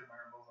lost your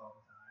marbles all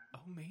the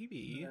time. Oh,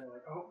 maybe. And they're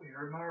like, oh, we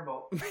heard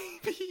marble.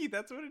 Maybe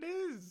that's what it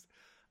is.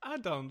 I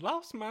done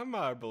lost my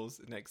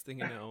marbles. Next thing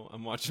you know,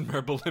 I'm watching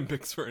Marble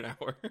Olympics for an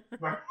hour.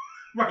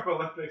 Marble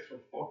Olympics for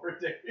 4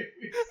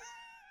 days.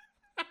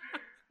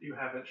 You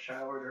haven't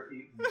showered or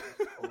eaten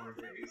for 4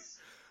 days.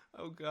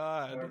 Oh,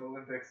 God. Marble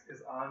Olympics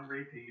is on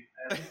repeat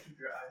as you keep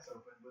your eyes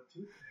open with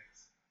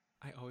toothpicks.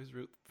 I always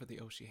root for the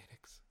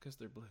Oceanics because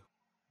they're blue.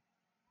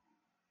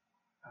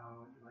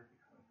 Oh, you like the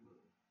color blue.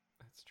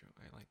 That's true.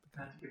 I like the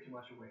color. Not to give too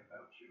much away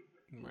about you.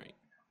 But you Right.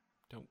 like the color.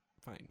 Don't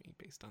find me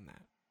based on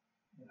that.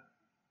 Yeah.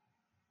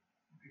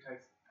 If you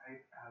type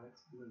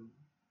Alex Blue,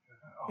 you're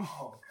like,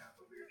 oh, kind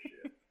of weird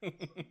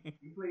shit.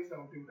 You please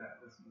don't do that,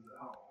 listeners at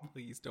home.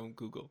 Please don't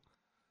Google.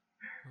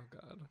 Oh,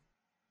 God.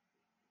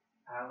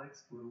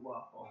 Alex Blue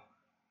Waffle.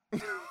 Oh, my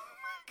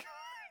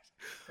God.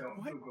 Don't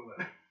What? Google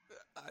it.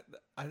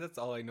 That's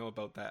all I know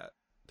about that.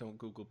 Don't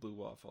Google blue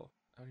waffle.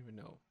 I don't even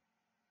know.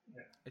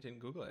 Yeah. I didn't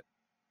Google it.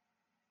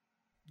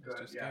 I was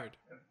Good, too scared.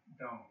 Yeah.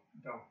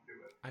 Don't do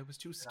it. I was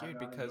too And scared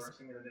I'm not because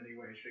endorsing it in any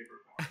way, shape,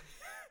 or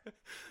form.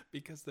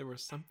 because there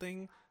was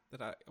something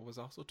that I was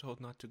also told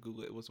not to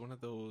Google. It was one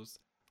of those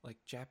like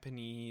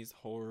Japanese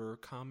horror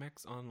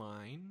comics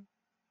online.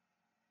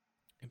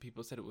 And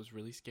people said it was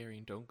really scary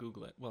and don't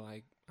Google it. Well,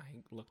 I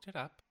looked it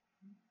up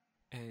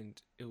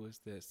and it was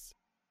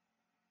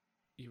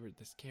you were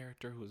this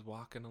character who was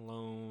walking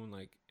alone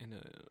like in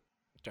a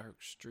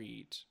dark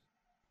street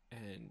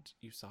and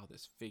you saw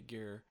this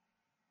figure,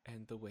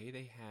 and the way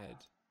they had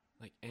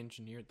like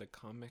engineered the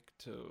comic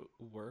to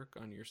work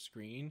on your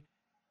screen,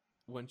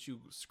 once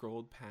you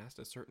scrolled past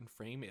a certain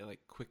frame, it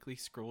like quickly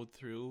scrolled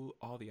through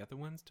all the other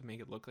ones to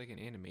make it look like an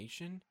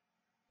animation.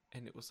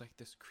 And it was like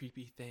this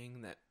creepy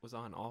thing that was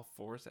on all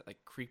fours that like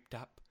creeped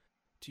up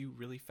to you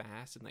really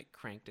fast and like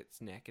cranked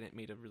its neck, and it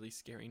made a really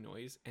scary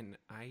noise, and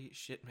I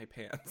shit my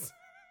pants.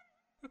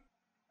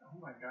 Oh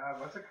my god,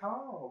 what's it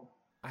called?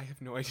 I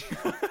have no idea.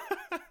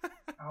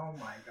 Oh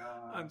my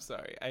god. I'm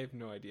sorry. I have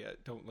no idea.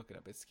 Don't look it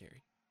up. It's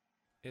scary.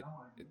 It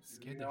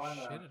scared the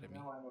shit out of me.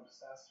 I'm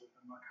obsessed with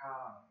the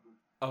macabre.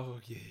 Oh,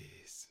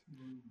 yes.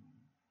 Mm.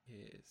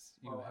 Yes.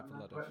 You Well, have I'm a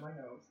not lot putting of... my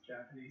notes.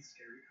 Japanese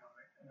scary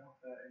comic. And I hope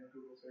that in a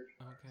Google search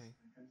bar Okay.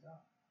 it comes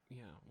up.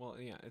 Yeah. Well,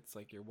 yeah. It's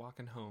like you're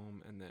walking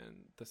home and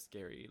then the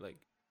scary, like,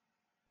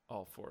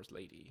 all fours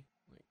lady,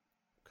 like,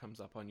 comes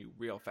up on you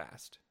real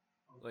fast.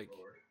 Oh, Like,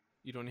 Lord.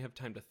 You don't have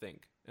time to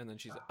think. And then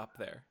she's up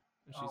there.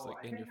 And she's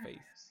like in your face.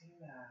 I've seen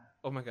that.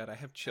 Oh my god, I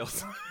have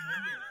chills. I don't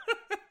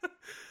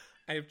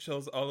I have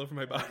chills all over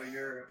my body.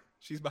 But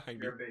She's behind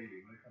me. you're a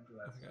baby when it comes to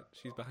that Oh my stuff. god,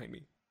 she's behind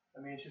me.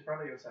 I mean, she's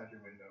probably outside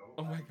your window.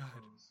 Oh my Like, god.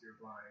 close your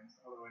blinds,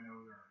 although I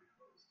know they're already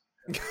closed.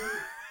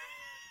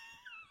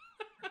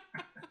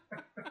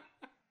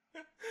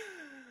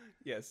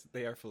 Yes,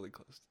 they are fully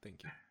closed.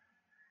 Thank you.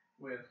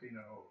 With,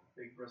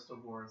 big Bristol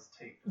boards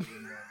taped to the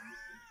windows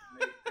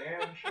to make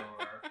damn sure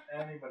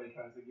anybody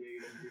tries to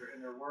gaze into your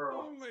inner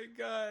world. Oh my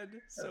god,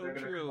 so they're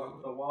gonna true. come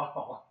up the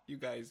wall. You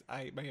guys,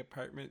 my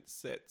apartment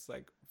sits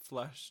like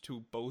flush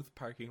to both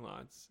parking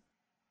lots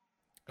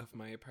of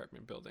my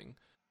apartment building.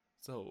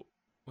 So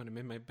when I'm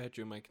in my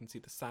bedroom, I can see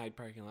the side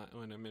parking lot.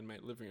 When I'm in my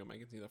living room, I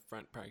can see the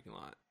front parking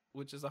lot,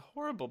 which is a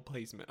horrible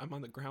placement. I'm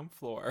on the ground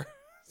floor,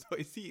 so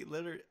I see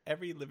literally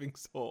every living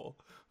soul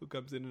who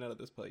comes in and out of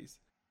this place.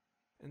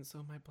 And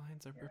so my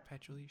blinds are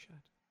perpetually shut.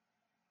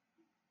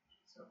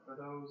 So for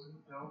those who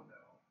don't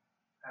know,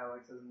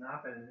 Alex has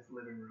not been in his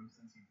living room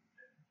since he moved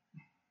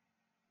in.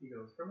 He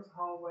goes from his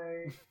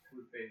hallway to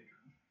his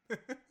bedroom.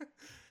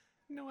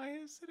 No, I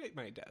sit at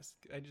my desk.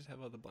 I just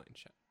have all the blinds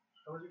shut.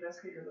 Oh, was your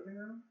desk at your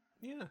living room?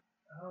 Yeah.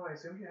 Oh, I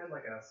assumed you had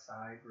like a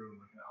side room,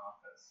 like an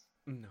office.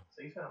 No. So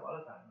you spent a lot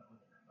of time in the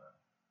living room then.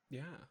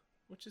 Yeah,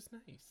 which is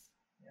nice.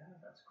 Yeah,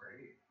 that's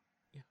great.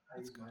 Yeah,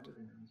 I that's use my good.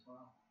 living room as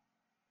well.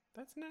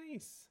 That's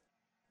nice.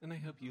 And I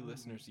hope you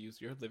listeners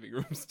use your living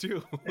rooms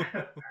too.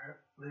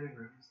 Our living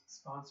rooms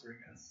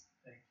sponsoring us.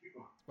 Thank you.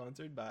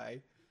 Sponsored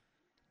by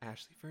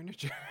Ashley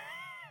Furniture.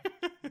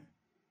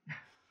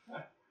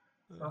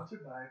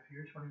 Sponsored by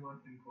Pier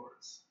 21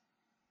 Imports.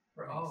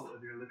 For all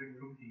of your living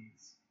room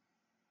needs.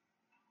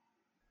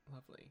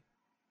 Lovely.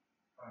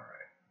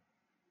 Alright.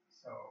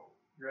 So,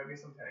 you read me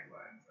some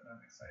taglines, and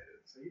I'm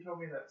excited. So you told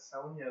me that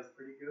Sonia is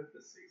pretty good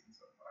this season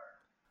so far.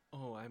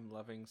 Oh, I'm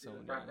loving She's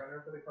the Sonia. front runner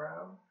for the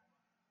crown?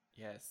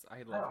 Yes,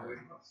 I love her. We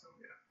love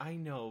Sonia. I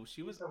know,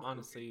 she was so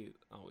honestly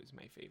always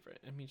my favorite.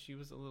 I mean, she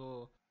was a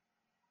little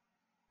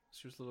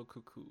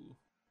cuckoo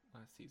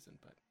last season,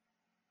 but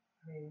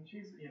I mean,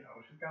 she's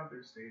gone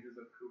through stages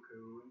of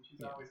cuckoo, and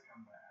she's always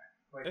come back.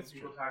 Like, That's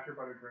when people true. talk to her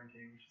about her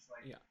drinking, she's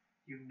like,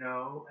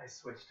 I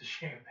switched to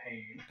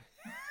champagne.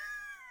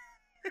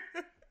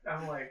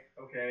 I'm like,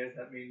 okay, does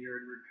that mean you're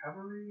in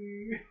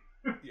recovery?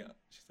 Yeah,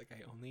 she's like,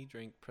 I only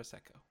drink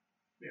Prosecco.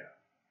 Yeah.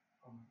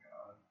 Oh my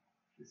god.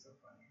 She's so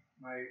funny.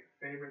 My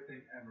favorite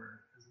thing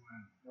ever is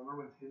remember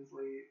when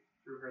Tinsley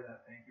threw her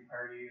that thank you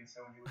party and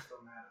Sonya was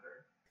still mad at her?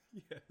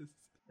 Yes.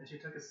 And she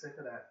took a sip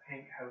of that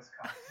pink house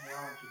cocktail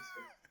and she just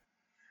goes,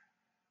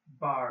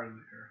 bar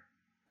liquor.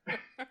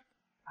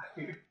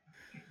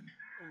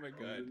 Oh my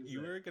god,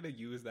 you were gonna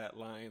use that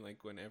line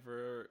like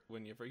whenever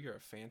you're a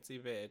fancy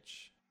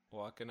bitch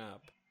walking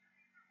up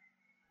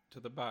to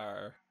the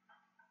bar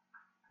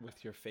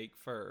with your fake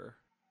fur.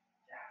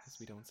 Because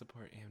we don't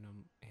support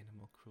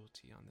animal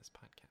cruelty on this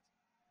podcast.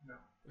 No.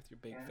 With your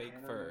big fake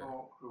fur,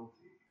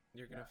 cruelty.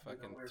 you're gonna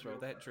fucking wear throw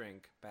real that fur.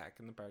 drink back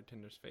in the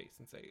bartender's face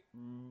and say,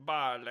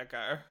 bar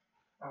liquor.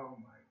 Oh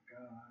my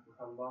god, with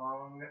a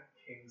long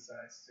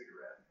king-size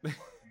cigarette in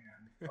one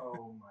hand.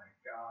 Oh my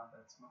god,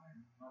 that's my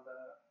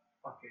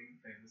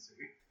motherfucking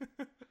fantasy.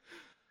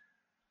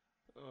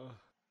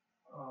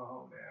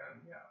 Oh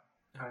man, yeah.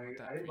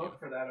 I looked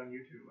for that on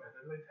YouTube. I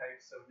literally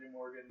typed Sonia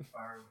Morgan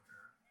bar liquor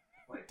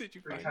like Did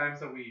you 3 find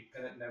times a week,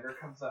 and it never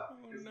comes up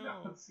Oh, because no.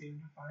 no one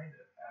seemed to find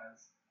it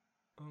as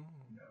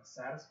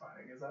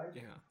satisfying as I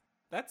did. Yeah.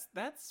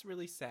 That's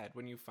really sad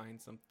when you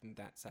find something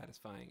that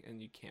satisfying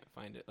and you can't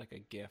find it like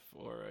a GIF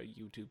or a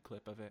YouTube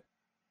clip of it.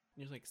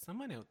 You're like,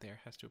 someone out there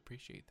has to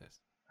appreciate this.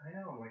 I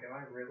know, like, am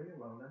I really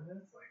alone in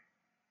this? Like,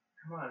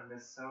 come on,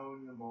 Miss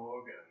Sonia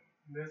Morgan,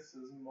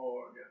 Mrs.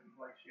 Morgan.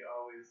 Like, she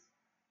always,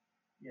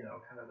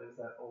 kind of lives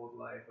that old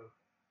life of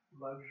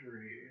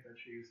luxury that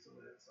she used to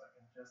live, so I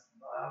can just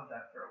love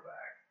that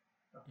throwback.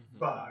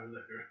 Bar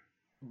liquor.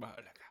 Bar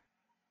liquor.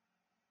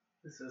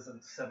 This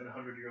isn't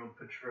 700-year-old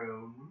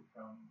Patron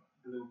from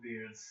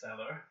Bluebeard's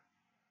cellar.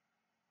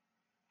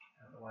 I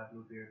don't know why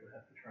Bluebeard would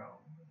have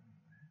Patron.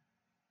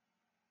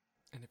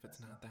 And if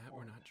it's That's not not that,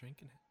 we're not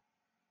drinking it.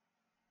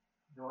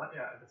 You know what?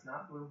 Yeah, if it's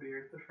not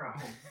Bluebeard Patron,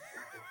 I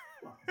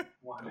fucking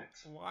want it.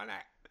 Want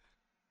it.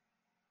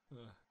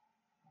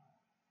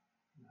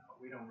 No,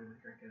 we don't really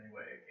drink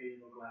anyway.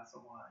 Occasional glass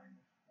of wine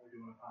if we're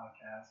doing a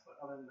podcast, but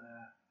other than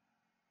that,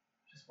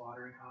 just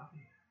water and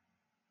coffee.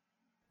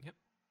 Yep.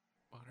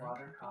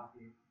 Water,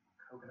 coffee,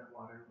 coconut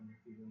water when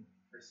you're feeling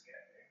risque.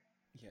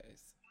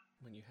 Yes,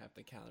 when you have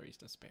the calories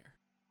to spare.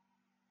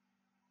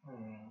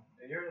 And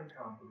you're in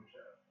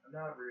kombucha. I'm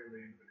not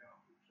really into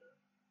kombucha.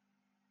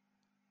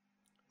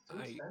 It's too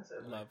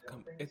expensive. Love I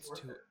don't think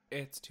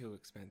it's too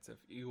expensive.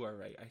 You are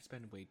right. I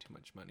spend way too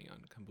much money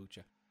on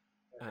kombucha.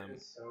 It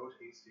is so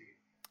tasty.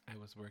 I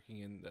was working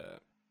in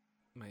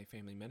my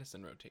family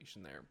medicine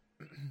rotation there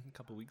a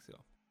couple weeks ago,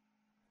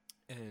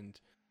 and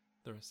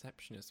the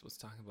receptionist was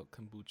talking about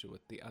kombucha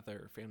with the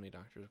other family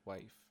doctor's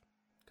wife,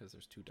 because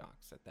there's 2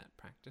 docs at that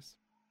practice.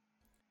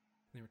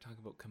 They were talking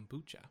about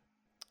kombucha,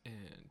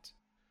 and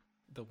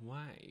the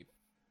wife,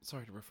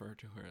 sorry to refer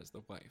to her as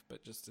the wife,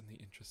 but just in the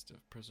interest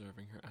of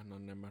preserving her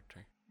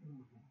anonymity,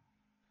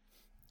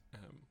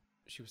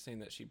 she was saying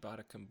that she bought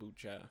a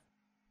kombucha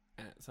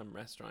at some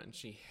restaurant and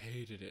she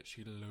hated it.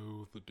 She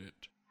loathed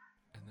it.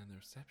 And then the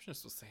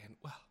receptionist was saying,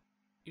 well,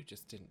 you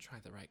just didn't try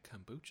the right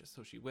kombucha.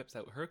 So she whips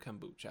out her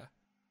kombucha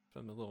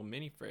from the little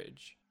mini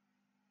fridge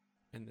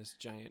in this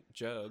giant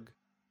jug,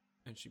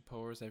 and she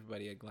pours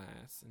everybody a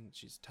glass, and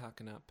she's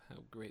talking up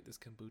how great this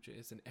kombucha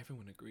is, and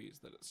everyone agrees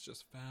that it's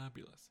just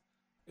fabulous.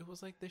 It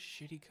was like the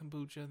shitty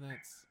kombucha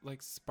that's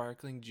like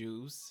sparkling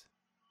juice.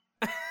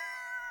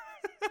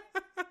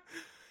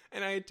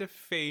 And I had to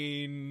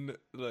feign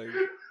like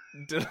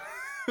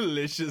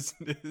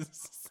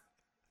deliciousness.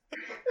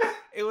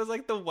 It was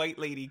like the white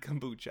lady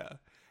kombucha.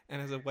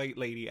 And as a white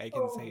lady, I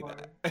can say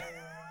that.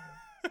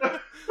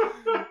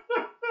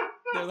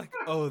 They're like,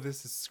 oh,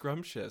 this is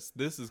scrumptious.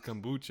 This is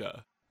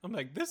kombucha. I'm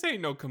like, this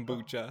ain't no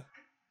kombucha.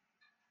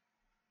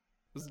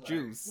 It's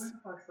juice. Where the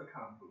fuck's the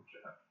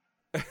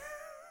kombucha?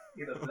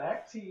 Either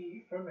black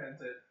tea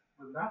fermented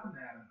with nothing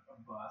added or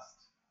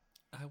bust.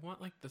 I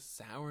want like the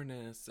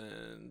sourness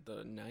and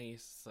the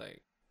nice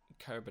like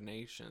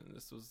carbonation.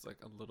 This was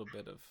like a little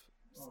bit of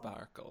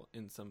sparkle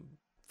in some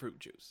fruit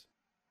juice.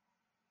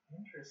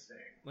 Interesting.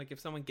 Like if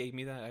someone gave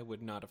me that, I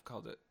would not have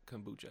called it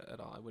kombucha at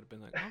all. I would have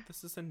been like, oh,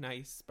 this is a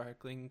nice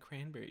sparkling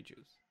cranberry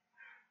juice.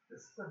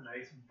 This is a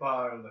nice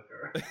bar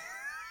liquor.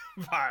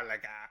 Bar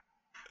liquor.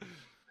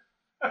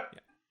 Yeah.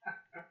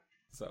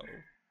 So,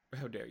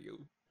 how dare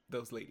you,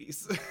 those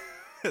ladies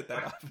at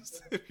that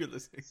office, if you're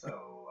listening.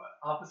 So,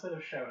 opposite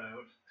of shout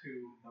out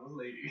to those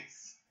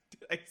ladies.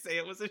 Did I say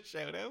it was a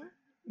shout out?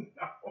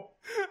 No.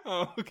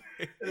 Oh,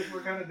 okay.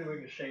 We're kind of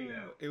doing a shade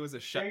out. It was a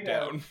Shade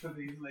shutdown. out to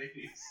these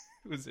ladies.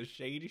 It was a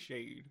shady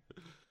shade.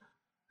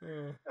 I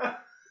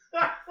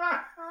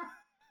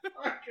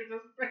can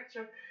just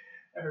picture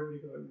everybody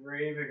going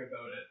raving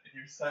about it, and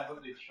you're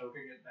silently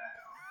choking it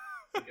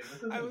down.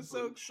 Thinking, I was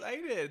so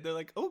excited. They're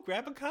like, oh,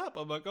 grab a cup.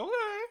 I'm like,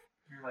 okay.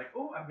 You're like,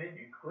 oh, I'm being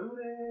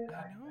included.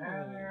 I know.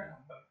 I'm there.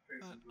 I'm about to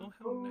drink some good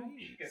how food. nice.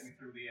 She get me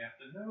through the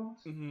afternoon.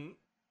 Mm-hmm.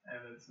 And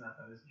it's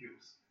nothing. It's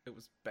juice. It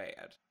was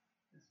bad.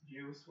 This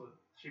juice was.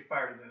 She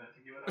farted in it to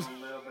give it a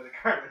little bit of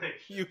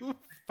carbonation. You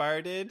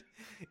farted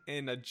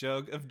in a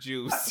jug of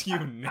juice, you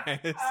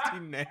nasty,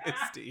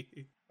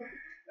 nasty.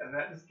 And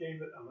that just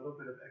gave it a little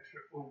bit of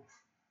extra oomph.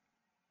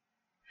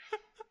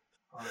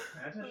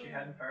 Imagine if she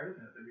hadn't farted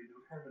in it, there'd be no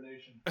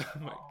carbonation. Oh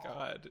my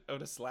god, I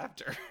would have slapped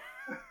her.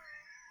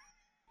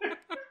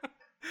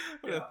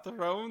 Would have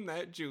thrown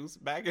that juice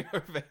back in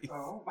her face.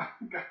 Oh my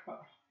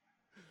god.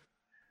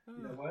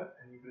 You know what?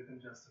 And you could have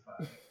been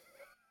justified.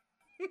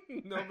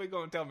 Nobody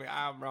gonna tell me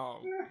I'm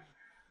wrong.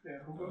 Yeah,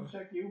 who gonna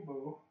check you,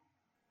 boo?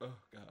 Oh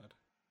god.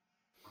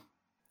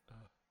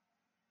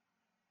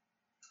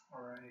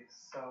 Alright,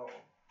 so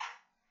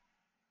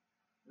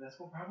this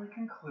will probably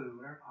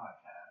conclude our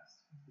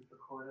podcast. We've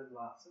recorded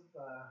lots of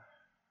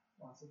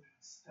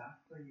stuff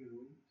for you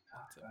to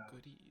talk about.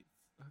 Goodies.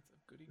 Lots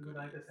of goodies. We would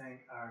like to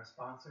thank our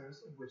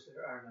sponsors, of which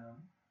there are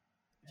none.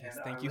 Yes,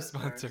 and thank our you,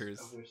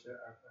 sponsors. Of which there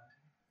are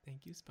plenty.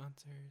 Thank you,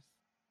 sponsors.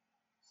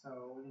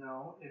 So,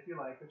 if you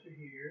like what you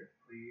hear,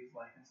 please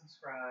like and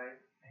subscribe,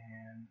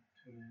 and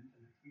tune in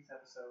to next week's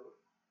episode,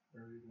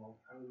 where we will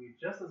probably be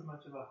just as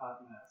much of a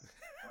hot mess.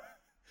 But,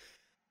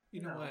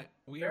 you know what?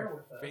 We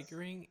are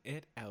figuring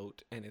it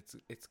out, and it's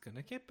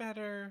gonna get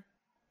better.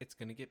 It's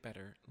gonna get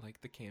better.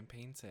 Like the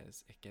campaign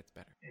says, it gets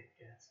better. It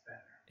gets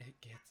better. It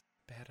gets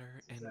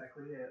better. That's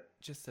exactly it.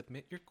 Just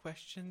submit your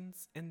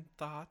questions and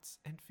thoughts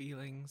and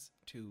feelings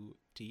to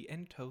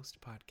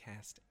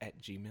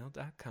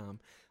teaandtoastpodcast@gmail.com.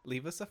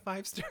 Leave us a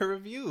 5-star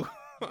review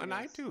on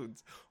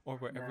iTunes or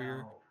wherever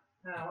you're...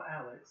 Now,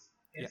 Alex,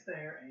 is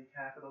there any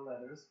capital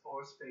letters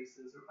or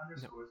spaces or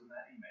underscores in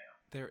that email?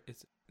 There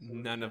is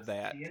none of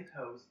that. Tea and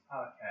Toast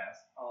Podcast,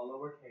 all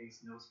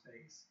lowercase, no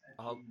space, at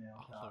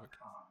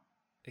gmail.com.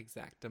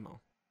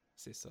 Exactamo.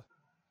 C'est ça.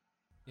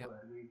 Yep.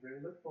 But we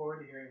really look forward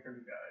to hearing from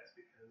you guys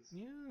because,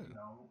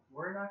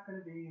 we're not going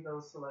to be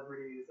those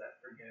celebrities that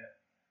forget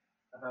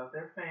about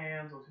their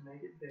fans or to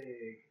make it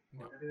big.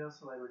 We're going to be those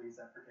celebrities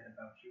that forget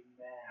about you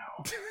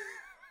now.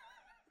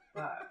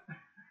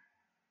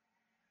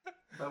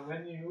 But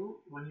when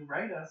you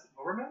write us,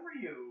 we'll remember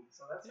you.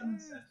 So that's an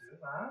incentive,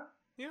 huh?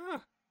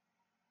 Yeah.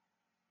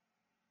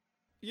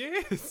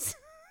 Yes.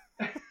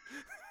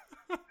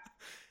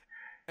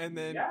 And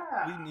then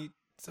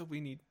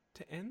we need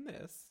to end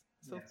this.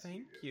 So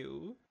thank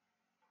you.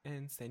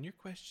 And send your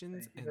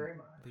questions and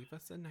leave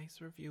us a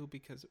nice review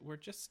because we're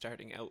just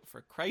starting out,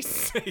 for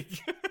Christ's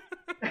sake.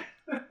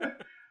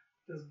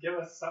 Just give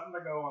us something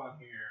to go on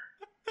here.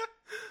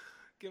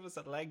 Give us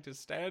a leg to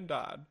stand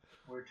on.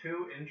 We're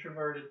two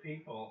introverted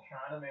people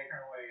trying to make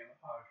our way in the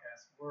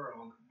podcast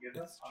world. Give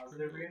us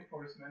positive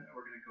reinforcement, and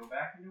we're going to go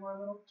back into our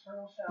little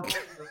turtle shells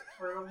and just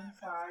twirl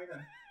inside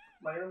and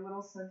light a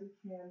little scented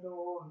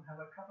candle and have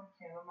a cup of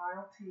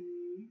chamomile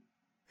tea.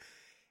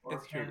 Or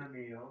it's true.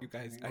 chamomile. You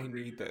guys, I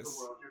need this. The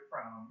world you're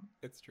from.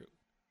 It's true.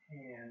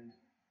 And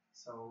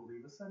So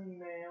leave us an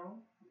email,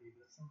 leave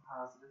us some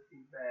positive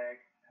feedback,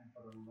 and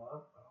for the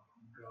love of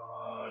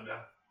God,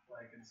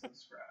 like and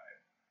subscribe.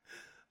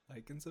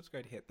 Like and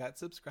subscribe. Hit that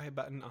subscribe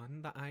button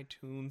on the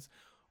iTunes,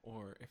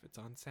 or if it's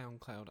on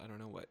SoundCloud, I don't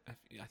know what.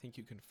 I think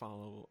you can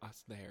follow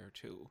us there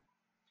too.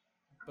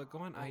 But go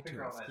on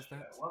iTunes because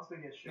that's once we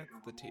get shit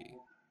the tea.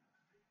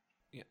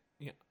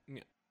 Yeah.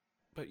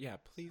 But yeah,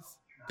 please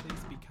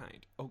be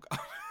kind. Oh God.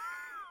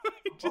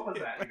 What was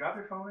that? You dropped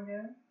your phone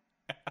again?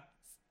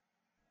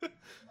 Yes.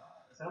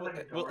 Sounds like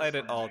a door We'll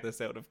edit slamming. all this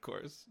out, of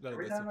course.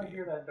 Every time I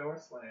hear that door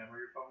slam or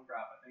your phone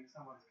drop, I think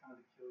someone's coming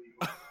to kill you.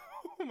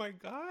 Oh my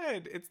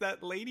God! It's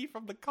that lady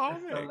from the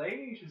comic. It's the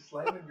lady. She's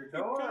slamming your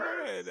door.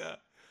 God.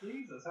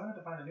 Jesus, I'm going to have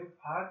to find a new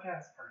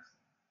podcast person.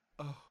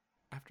 Oh,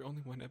 after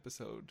only one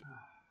episode,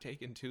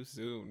 taken too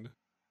soon.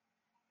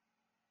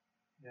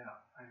 Yeah,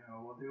 I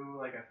know. We'll do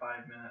like a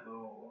 5-minute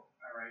little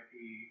RIP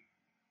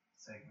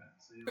segment,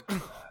 so you'll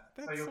do that.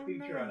 That's so you'll so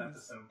feature on nice.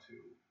 episode 2.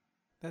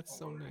 That's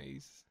so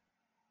nice.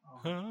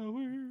 I'll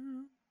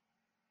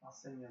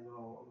sing you a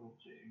little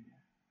jig.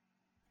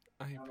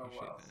 I don't know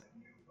appreciate what I'll that.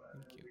 sing you, but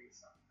Thank it'll you. be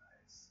something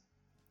nice.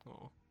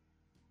 Oh,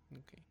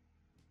 okay.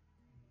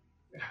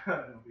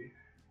 It'll be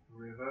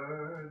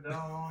River,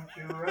 don't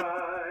you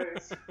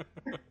rise.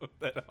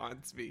 That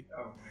haunts me.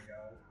 Oh my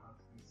God, it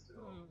haunts me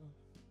still.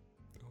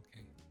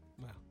 Okay,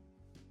 well,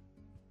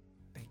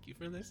 thank you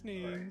for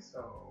listening. Right,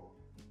 so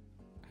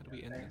How do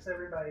we end thanks this?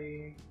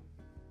 everybody.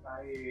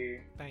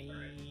 Bye. Bye.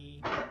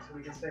 Right, so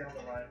we can stay on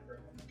the line for a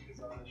minute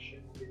because all this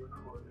shit will be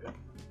recorded.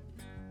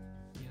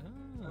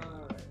 Yeah.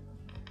 Alright.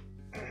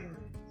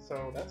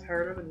 So that's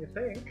harder than you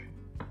think.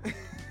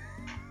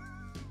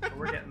 But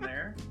we're getting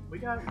there. We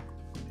got